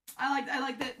top. I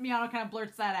like that Miyano kind of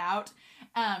blurts that out.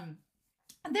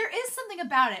 There is something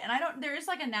about it, and there is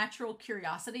like a natural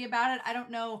curiosity about it. I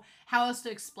don't know how else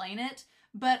to explain it,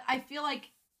 but I feel like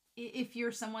if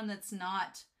you're someone that's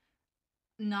not,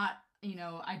 you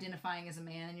know, identifying as a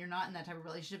man, and you're not in that type of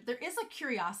relationship, there is a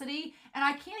curiosity, and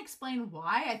I can't explain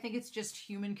why. I think it's just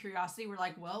human curiosity. We're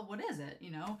like, well, what is it?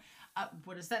 You know,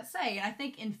 what does that say? And I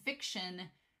think in fiction,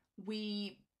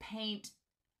 we paint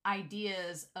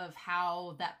ideas of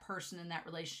how that person in that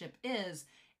relationship is,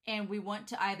 and we want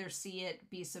to either see it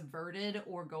be subverted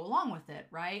or go along with it,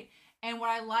 right? And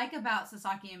what I like about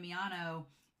Sasaki and Miyano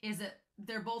is that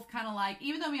they're both kind of like,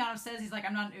 even though Miyano says he's like,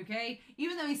 I'm not an uke,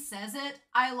 even though he says it,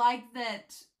 I like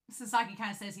that Sasaki kind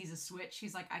of says he's a switch.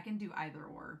 He's like, I can do either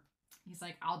or. He's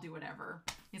like, I'll do whatever.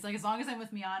 He's like, as long as I'm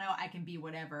with Miyano, I can be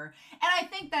whatever. And I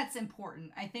think that's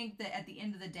important. I think that at the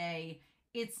end of the day,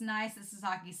 it's nice that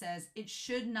Sasaki says it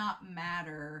should not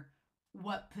matter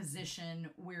what position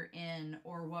we're in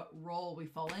or what role we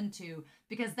fall into,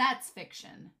 because that's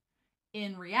fiction.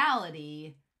 In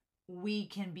reality, we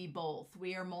can be both.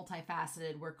 We are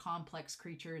multifaceted. We're complex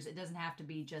creatures. It doesn't have to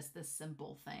be just this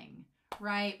simple thing,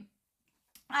 right?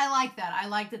 I like that. I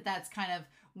like that that's kind of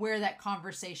where that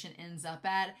conversation ends up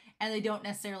at, and they don't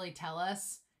necessarily tell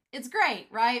us. It's great,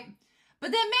 right?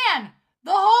 But then, man,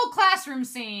 the whole classroom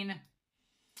scene,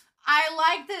 I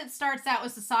like that it starts out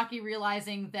with Sasaki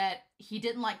realizing that he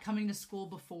didn't like coming to school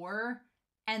before,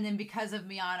 and then because of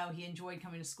Miyano, he enjoyed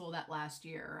coming to school that last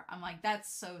year. I'm like,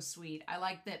 that's so sweet. I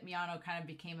like that Miyano kind of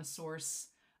became a source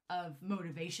of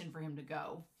motivation for him to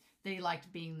go, that he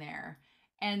liked being there.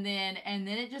 And then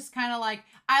it just kind of like,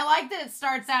 I like that it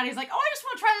starts out, he's like, oh, I just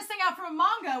want to try this thing out from a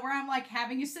manga where I'm like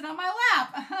having you sit on my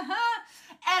lap.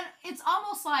 And it's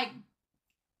almost like,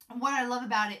 what I love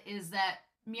about it is that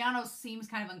Miyano seems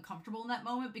kind of uncomfortable in that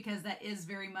moment, because that is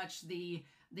very much the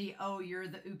oh, you're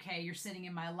the uke, you're sitting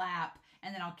in my lap,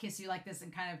 and then I'll kiss you like this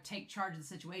and kind of take charge of the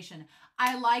situation.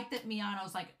 I like that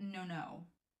Miyano's like, no,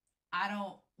 I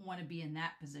don't want to be in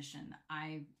that position.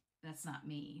 That's not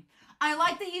me. I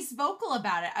like that he's vocal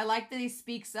about it. I like that he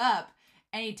speaks up,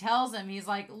 and he tells him, he's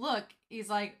like, look, he's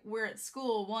like, we're at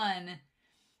school one.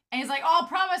 And he's like, oh, I'll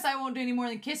promise I won't do any more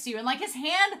than kiss you. And like his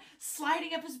hand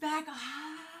sliding up his back.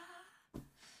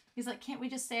 He's like, can't we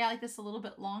just stay like this a little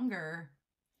bit longer?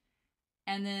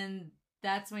 And then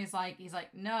that's when he's like,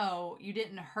 no, you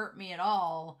didn't hurt me at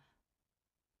all.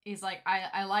 He's like,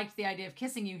 I liked the idea of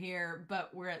kissing you here,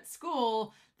 but we're at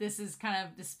school. This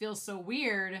feels so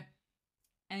weird.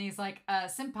 And he's like,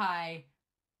 senpai,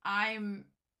 I'm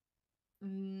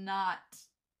not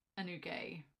an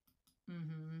uke.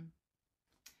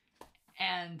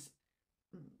 And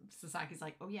Sasaki's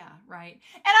like, oh yeah, right.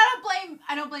 And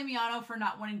I don't blame Miyano for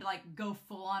not wanting to like go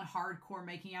full on hardcore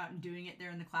making out and doing it there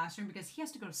in the classroom, because he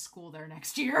has to go to school there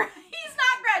next year. He's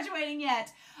not graduating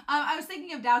yet. I was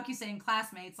thinking of Daokyusei and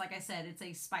Classmates. Like I said, it's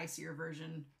a spicier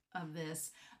version of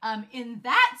this. In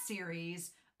that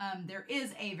series, there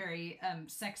is a very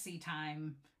sexy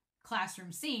time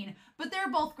classroom scene, but they're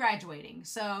both graduating,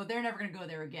 so they're never going to go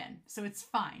there again. So it's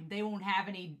fine. They won't have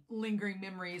any lingering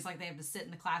memories like they have to sit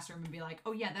in the classroom and be like,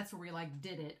 oh yeah, that's where we like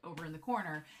did it over in the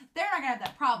corner. They're not going to have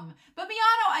that problem. But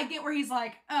Miyano, I get where he's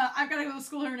like, I've got to go to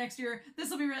school here next year.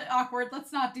 This will be really awkward.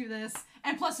 Let's not do this.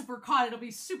 And plus, if we're caught, it'll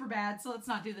be super bad, so let's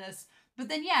not do this. But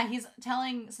then, yeah, he's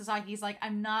telling Sasaki, he's like,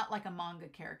 I'm not like a manga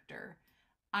character.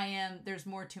 There's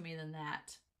more to me than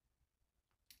that.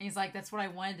 And he's like, that's what I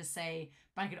wanted to say,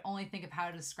 but I could only think of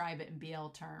how to describe it in BL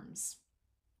terms.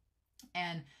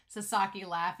 And Sasaki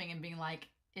laughing and being like,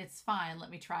 it's fine,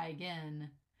 let me try again.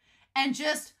 And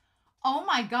just Oh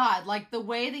my god, like the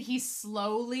way that he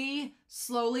slowly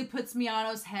puts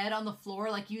Miyano's head on the floor,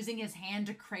 like using his hand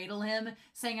to cradle him,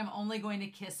 saying, I'm only going to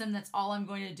kiss him, that's all I'm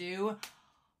going to do.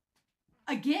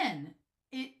 Again,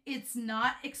 it's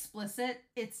not explicit,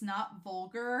 it's not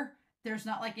vulgar, there's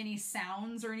not like any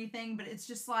sounds or anything, but it's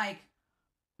just like,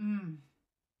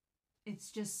 it's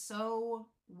just so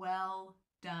well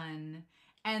done.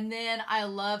 And then I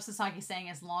love Sasaki saying,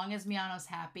 as long as Miyano's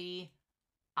happy,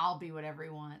 I'll be whatever he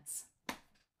wants.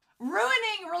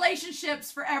 Ruining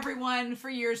relationships for everyone for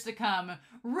years to come.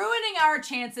 Ruining our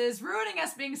chances. Ruining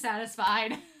us being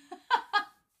satisfied.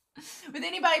 With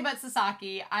anybody but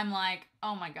Sasaki, I'm like,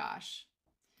 oh my gosh.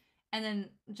 And then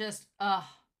just,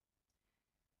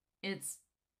 it's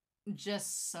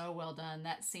just so well done.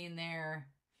 That scene there.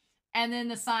 And then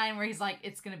the sign where he's like,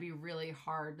 it's going to be really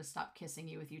hard to stop kissing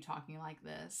you with you talking like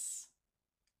this.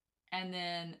 And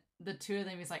then the two of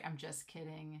them, he's like, I'm just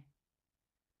kidding.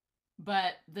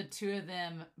 But the two of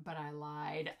them, but I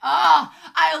lied. Oh,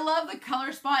 I love the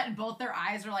color spot and both their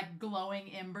eyes are like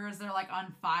glowing embers. They're like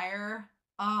on fire.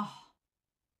 Oh.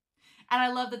 And I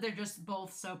love that they're just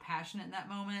both so passionate in that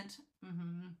moment.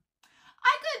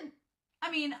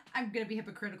 I'm going to be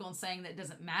hypocritical in saying that it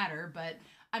doesn't matter, but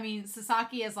I mean,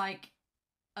 Sasaki is like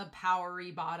a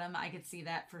powery bottom. I could see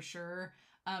that for sure.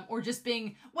 Or just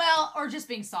being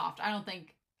soft.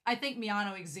 I think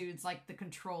Miyano exudes like the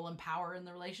control and power in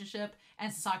the relationship,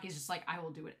 and Sasaki's just like, I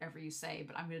will do whatever you say,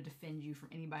 but I'm going to defend you from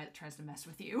anybody that tries to mess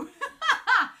with you.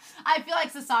 I feel like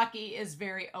Sasaki is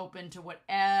very open to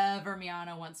whatever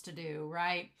Miyano wants to do,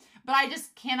 right? But I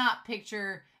just cannot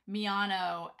picture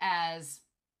Miyano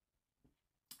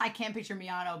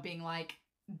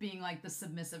being like the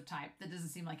submissive type. That doesn't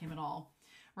seem like him at all,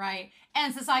 right?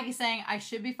 And Sasaki saying, I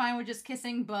should be fine with just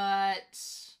kissing, but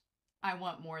I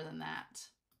want more than that.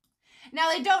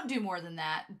 Now, they don't do more than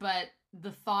that, but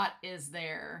the thought is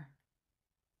there.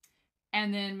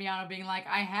 And then Miyano being like,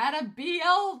 I had a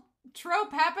BL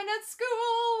trope happen at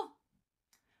school.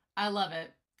 I love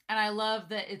it. And I love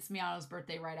that it's Miyano's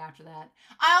birthday right after that.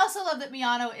 I also love that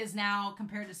Miyano is now,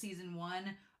 compared to season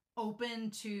 1,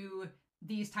 open to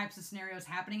these types of scenarios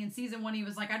happening. In season 1, he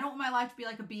was like, I don't want my life to be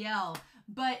like a BL.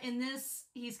 But in this,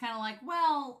 he's kind of like,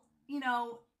 well, you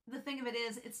know, the thing of it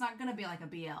is, it's not going to be like a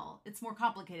BL. It's more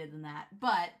complicated than that.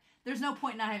 But there's no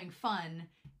point in not having fun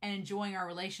and enjoying our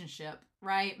relationship,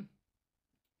 right?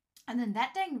 And then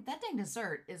that dang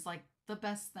dessert is like the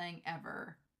best thing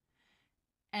ever.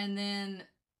 And then,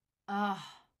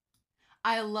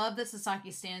 I love that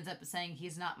Sasaki stands up saying,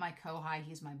 he's not my kohai,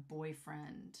 he's my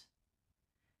boyfriend.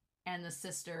 And the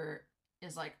sister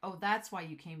is like, oh, that's why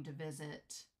you came to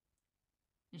visit.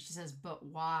 And she says, but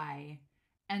why?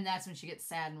 And that's when she gets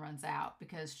sad and runs out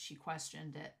because she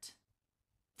questioned it.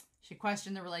 She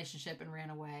questioned the relationship and ran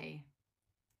away.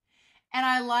 And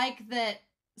I like that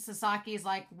Sasaki's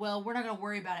like, well, we're not going to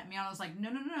worry about it. Miyano's like,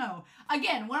 no.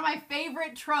 Again, one of my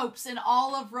favorite tropes in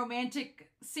all of romantic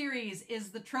series is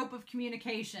the trope of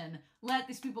communication. Let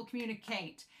these people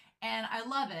communicate. And I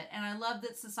love it. And I love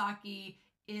that Sasaki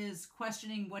is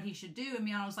questioning what he should do. And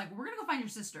Miyano's like, we're going to go find your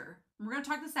sister. We're going to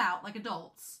talk this out like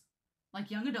adults. Like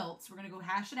young adults, we're going to go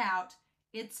hash it out.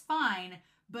 It's fine,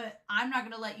 but I'm not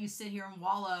going to let you sit here and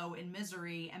wallow in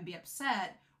misery and be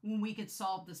upset when we could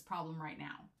solve this problem right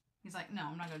now. He's like, no,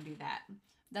 I'm not going to do that.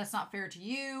 That's not fair to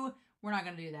you. We're not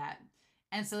going to do that.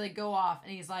 And so they go off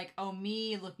and he's like, oh,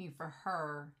 me looking for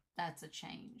her, that's a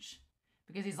change.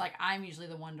 Because he's like, I'm usually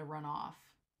the one to run off.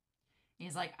 And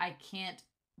he's like, I can't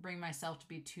bring myself to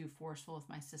be too forceful with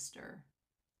my sister.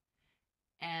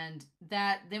 And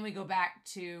then we go back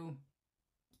to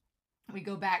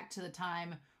the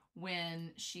time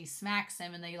when she smacks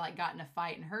him and they like got in a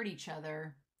fight and hurt each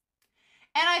other.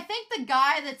 And I think the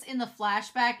guy that's in the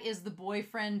flashback is the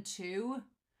boyfriend too.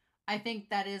 I think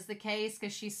that is the case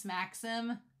because she smacks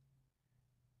him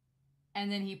and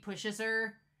then he pushes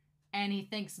her and he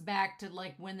thinks back to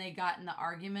like when they got in the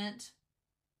argument.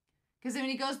 Because when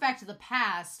he goes back to the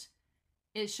past,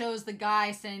 it shows the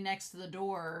guy standing next to the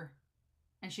door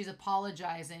and she's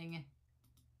apologizing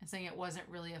and saying it wasn't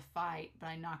really a fight, but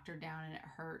I knocked her down and it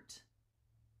hurt.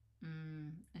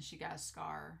 And she got a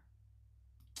scar.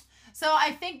 So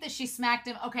I think that she smacked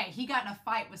him. Okay, he got in a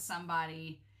fight with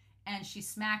somebody and she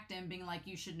smacked him being like,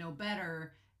 you should know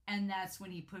better. And that's when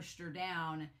he pushed her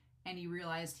down and he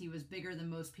realized he was bigger than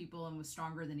most people and was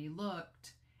stronger than he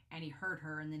looked. And he hurt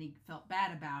her and then he felt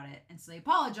bad about it. And so they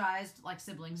apologized like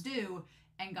siblings do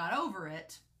and got over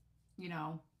it, you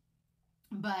know.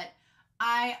 But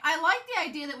I like the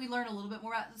idea that we learn a little bit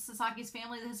more about Sasaki's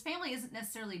family. His family isn't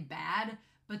necessarily bad,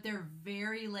 but they're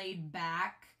very laid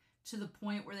back to the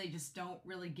point where they just don't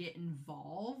really get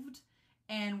involved.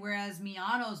 And whereas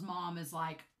Miyano's mom is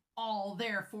like all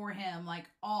there for him, like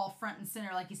all front and center,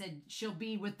 like he said, she'll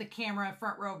be with the camera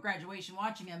front row of graduation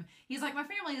watching him. He's like, my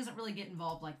family doesn't really get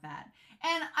involved like that.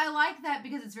 And I like that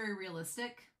because it's very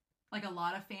realistic. Like a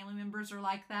lot of family members are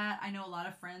like that. I know a lot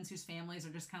of friends whose families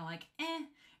are just kind of like,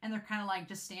 and they're kind of like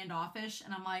just standoffish.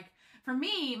 And I'm like, for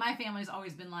me, my family's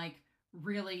always been like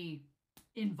really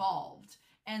involved.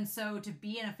 And so to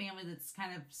be in a family that's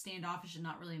kind of standoffish and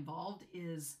not really involved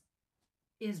is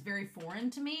very foreign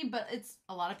to me, but it's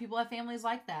a lot of people have families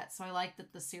like that. So I like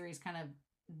that the series kind of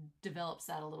develops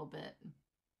that a little bit.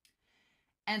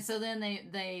 And so then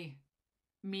they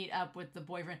meet up with the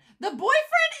boyfriend. The boyfriend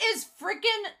is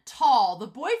freaking tall. The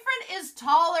boyfriend is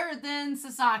taller than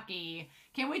Sasaki.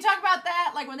 Can we talk about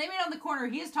that? Like when they meet on the corner,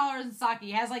 he is taller than Sasaki.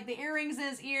 He has like the earrings in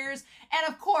his ears.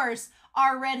 And of course,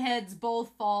 our redheads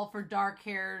both fall for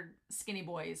dark-haired skinny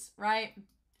boys, right?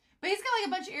 But he's got like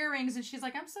a bunch of earrings and she's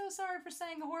like, I'm so sorry for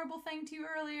saying a horrible thing to you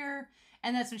earlier.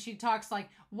 And that's when she talks like,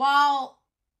 while,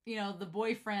 you know, the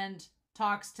boyfriend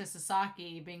talks to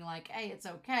Sasaki being like, hey, it's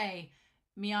okay.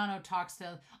 Miyano talks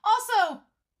to, also,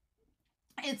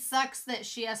 it sucks that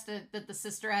that the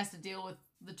sister has to deal with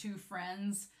the two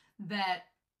friends that,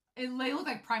 they look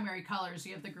like primary colors.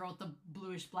 You have the girl with the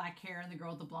bluish black hair and the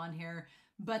girl with the blonde hair,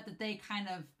 but that they kind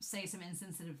of say some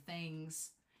insensitive things,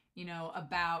 you know,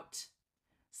 about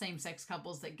same-sex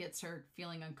couples that gets her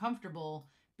feeling uncomfortable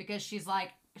because she's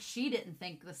like, she didn't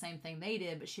think the same thing they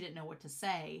did, but she didn't know what to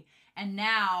say. And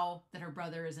now that her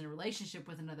brother is in a relationship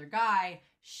with another guy,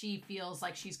 she feels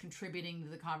like she's contributing to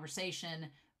the conversation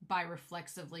by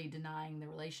reflexively denying the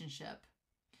relationship.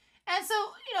 And so,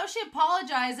 you know, she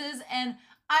apologizes, and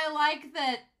I like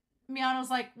that Miyano's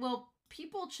like, well,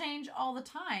 people change all the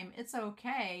time. It's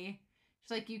okay.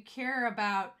 She's like, you care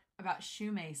about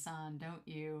Shumei-san, don't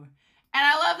you? And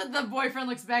I love that the boyfriend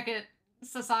looks back at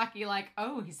Sasaki like,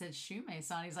 oh, he said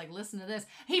Shumei-san. He's like, listen to this.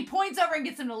 He points over and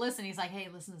gets him to listen. He's like, hey,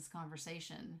 listen to this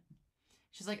conversation.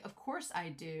 She's like, of course I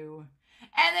do.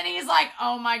 And then he's like,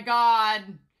 oh my God.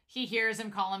 He hears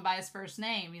him call him by his first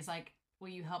name. He's like, will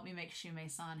you help me make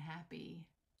Shumei-san happy?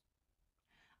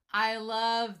 I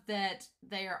love that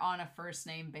they are on a first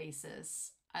name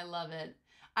basis. I love it.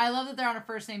 I love that they're on a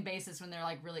first name basis when they're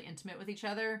like really intimate with each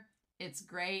other. It's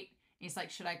great. He's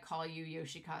like, should I call you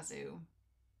Yoshikazu?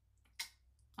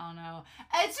 Oh no.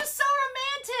 It's just so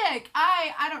romantic.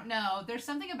 I don't know. There's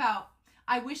something about,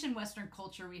 I wish in Western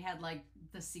culture we had like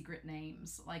the secret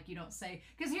names. Like you don't say,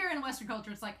 because here in Western culture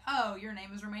it's like, oh, your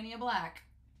name is Romania Black.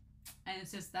 And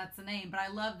it's just, that's the name. But I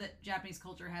love that Japanese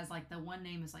culture has like the one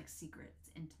name is like secret.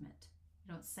 It's intimate.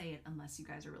 You don't say it unless you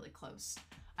guys are really close.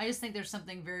 I just think there's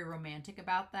something very romantic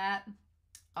about that.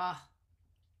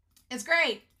 It's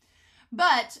great.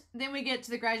 But then we get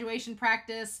to the graduation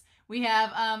practice. We have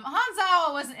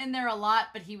Hanzawa wasn't in there a lot,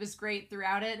 but he was great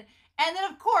throughout it. And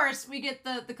then, of course, we get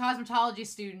the cosmetology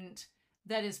student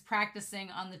that is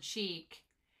practicing on the cheek.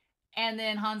 And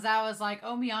then Hanzawa's like,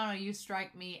 oh, Miyano, you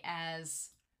strike me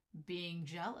as being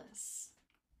jealous.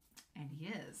 And he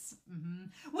is.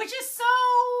 Which is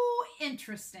so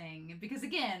interesting. Because,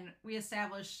 again, we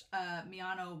established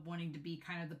Miyano wanting to be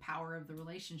kind of the power of the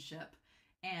relationship.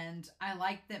 And I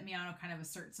like that Miyano kind of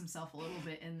asserts himself a little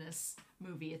bit in this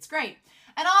movie. It's great.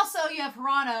 And also you have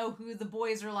Hirano, who the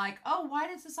boys are like, oh, why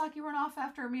did Sasaki run off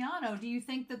after Miyano? Do you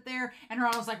think that they're... And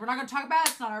Hirano's like, we're not going to talk about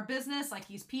it. It's not our business. Like,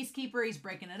 he's peacekeeper. He's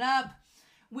breaking it up.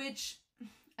 Which,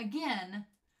 again,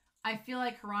 I feel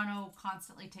like Hirano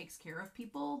constantly takes care of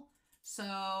people.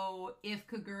 So if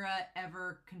Kaguira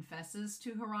ever confesses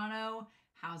to Hirano,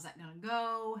 how's that going to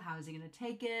go? How is he going to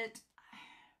take it?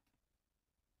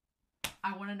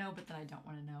 I want to know, but then I don't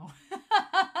want to know.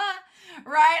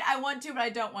 Right? I want to, but I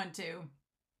don't want to.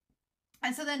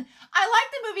 And so then I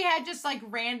like the movie had just like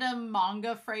random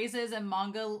manga phrases and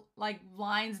manga like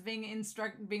lines being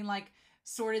like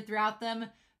sorted throughout them.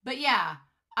 But yeah,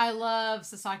 I love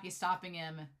Sasaki stopping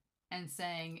him and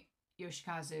saying,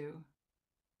 Yoshikazu,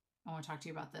 I want to talk to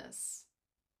you about this.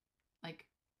 Like,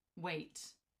 wait.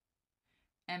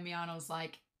 And Miyano's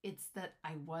like, it's that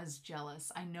I was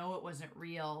jealous. I know it wasn't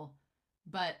real.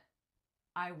 But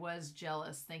I was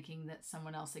jealous thinking that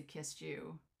someone else had kissed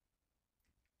you.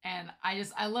 And I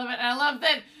love it. And I love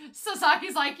that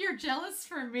Sasaki's like, you're jealous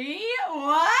for me?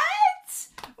 What?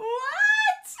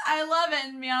 I love it.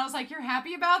 And Miyano's like, you're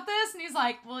happy about this? And he's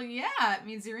like, well, yeah, it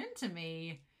means you're into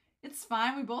me. It's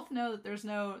fine. We both know that there's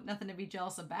nothing to be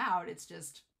jealous about.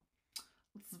 It's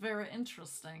very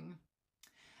interesting.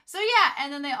 So yeah,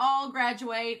 and then they all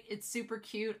graduate. It's super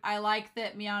cute. I like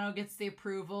that Miyano gets the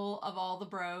approval of all the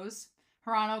bros.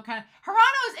 Hirano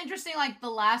is interesting, like the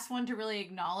last one to really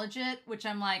acknowledge it, which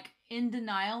I'm like in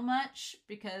denial much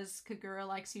because Kaguira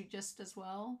likes you just as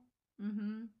well.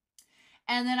 Mm-hmm.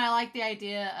 And then I like the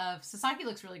idea of Sasaki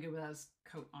looks really good with his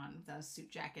coat on, with a suit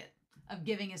jacket, of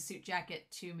giving his suit jacket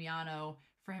to Miyano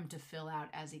for him to fill out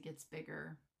as he gets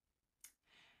bigger.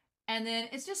 And then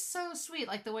it's just so sweet,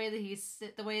 like the way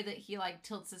that he like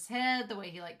tilts his head, the way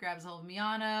he like grabs hold of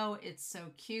Miyano. It's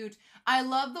so cute. I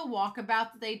love the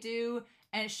walkabout that they do,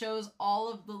 and it shows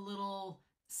all of the little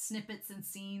snippets and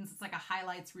scenes. It's like a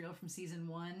highlights reel from season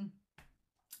 1.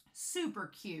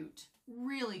 Super cute,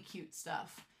 really cute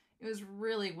stuff. It was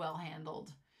really well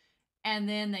handled. And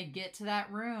then they get to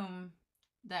that room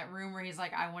where he's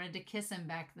like, I wanted to kiss him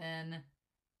back then.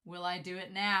 Will I do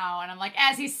it now? And I'm like,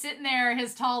 as he's sitting there,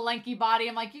 his tall, lanky body,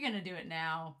 I'm like, you're going to do it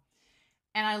now.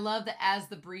 And I love that as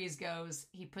the breeze goes,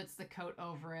 he puts the coat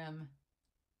over him,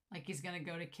 like he's going to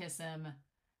go to kiss him.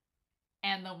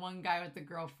 And the one guy with the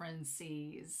girlfriend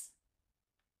sees.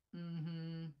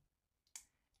 Mm-hmm.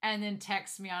 And then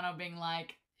texts Miyano being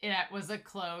like, it was a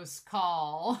close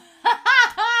call.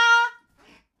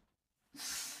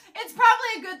 It's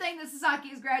probably a good thing that Sasaki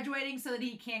is graduating so that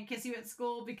he can't kiss you at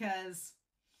school, because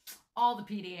all the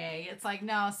PDA. It's like,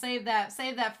 no, save that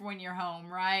for when you're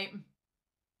home, right?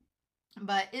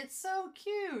 But it's so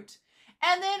cute.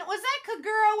 And then, was that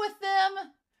Kaguira with them?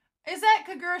 Is that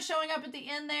Kaguira showing up at the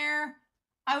end there?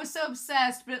 I was so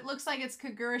obsessed, but it looks like it's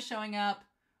Kaguira showing up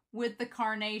with the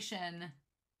carnation.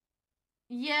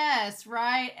 Yes,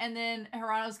 right? And then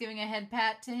Hirano's giving a head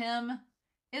pat to him.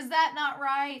 Is that not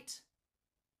right?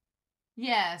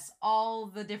 Yes, all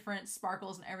the different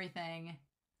sparkles and everything.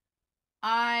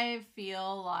 I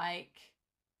feel like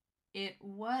it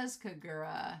was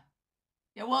Kaguira.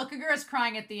 Yeah, well, Kagura's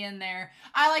crying at the end there.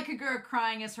 I like Kaguira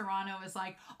crying as Hirano is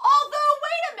like, although,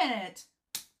 wait a minute.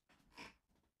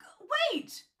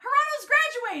 Wait, Hirano's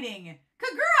graduating.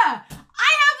 Kaguira,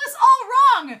 I have this all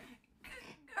wrong.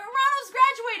 Hirano's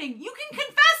graduating. You can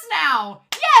confess now.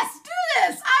 Yes, do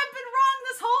this. I've been wrong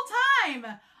this whole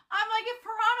time. I'm like, if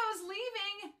Hirano's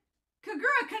leaving,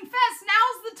 Kaguira, confess.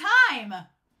 Now's the time.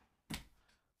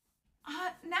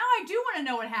 Now I do want to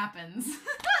know what happens. Now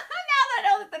that I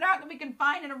know that they're not going to be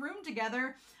confined in a room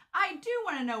together, I do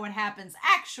want to know what happens,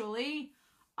 actually.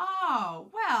 Oh,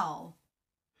 well.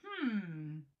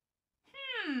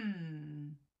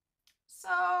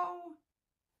 So,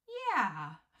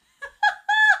 yeah.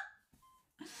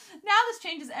 Now this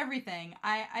changes everything.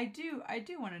 I do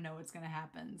want to know what's going to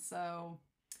happen. So,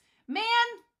 man,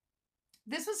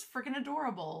 this was freaking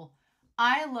adorable.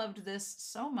 I loved this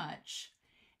so much.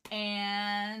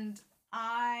 And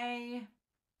I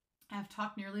have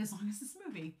talked nearly as long as this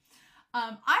movie.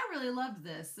 I really loved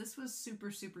this. This was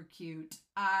super, super cute.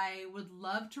 I would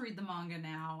love to read the manga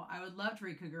now. I would love to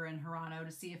read Kaguira and Hirano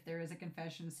to see if there is a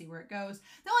confession, to see where it goes.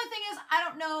 The only thing is, I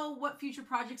don't know what future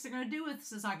projects they're going to do with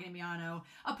Sasaki and Miyano.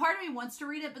 A part of me wants to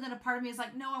read it, but then a part of me is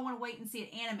like, no, I want to wait and see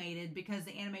it animated because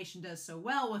the animation does so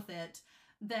well with it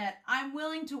that I'm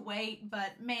willing to wait.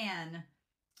 But man,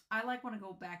 I want to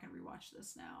go back and rewatch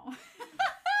this now.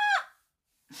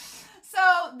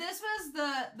 So this was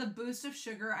the boost of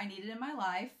sugar I needed in my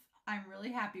life. I'm really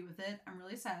happy with it. I'm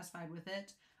really satisfied with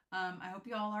it. I hope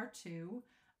you all are too.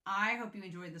 I hope you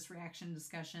enjoyed this reaction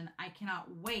discussion. I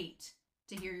cannot wait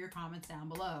to hear your comments down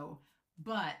below.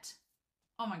 But,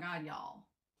 oh my God, y'all.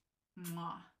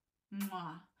 Mwah.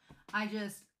 Mwah. I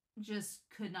just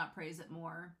could not praise it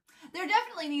more. There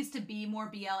definitely needs to be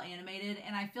more BL animated,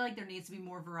 and I feel like there needs to be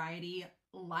more variety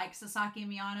like Sasaki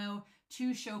and Miyano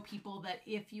to show people that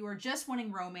if you are just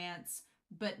wanting romance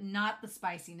but not the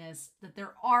spiciness, that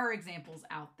there are examples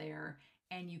out there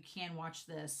and you can watch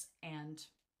this and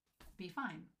be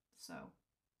fine. So,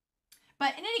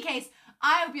 but in any case,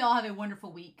 I hope you all have a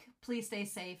wonderful week. Please stay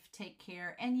safe, take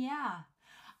care, and yeah,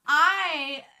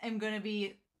 I am going to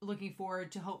be looking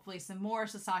forward to hopefully some more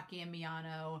Sasaki and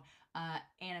Miyano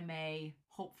anime,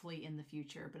 hopefully in the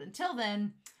future. But until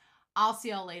then, I'll see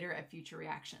y'all later at future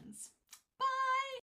reactions.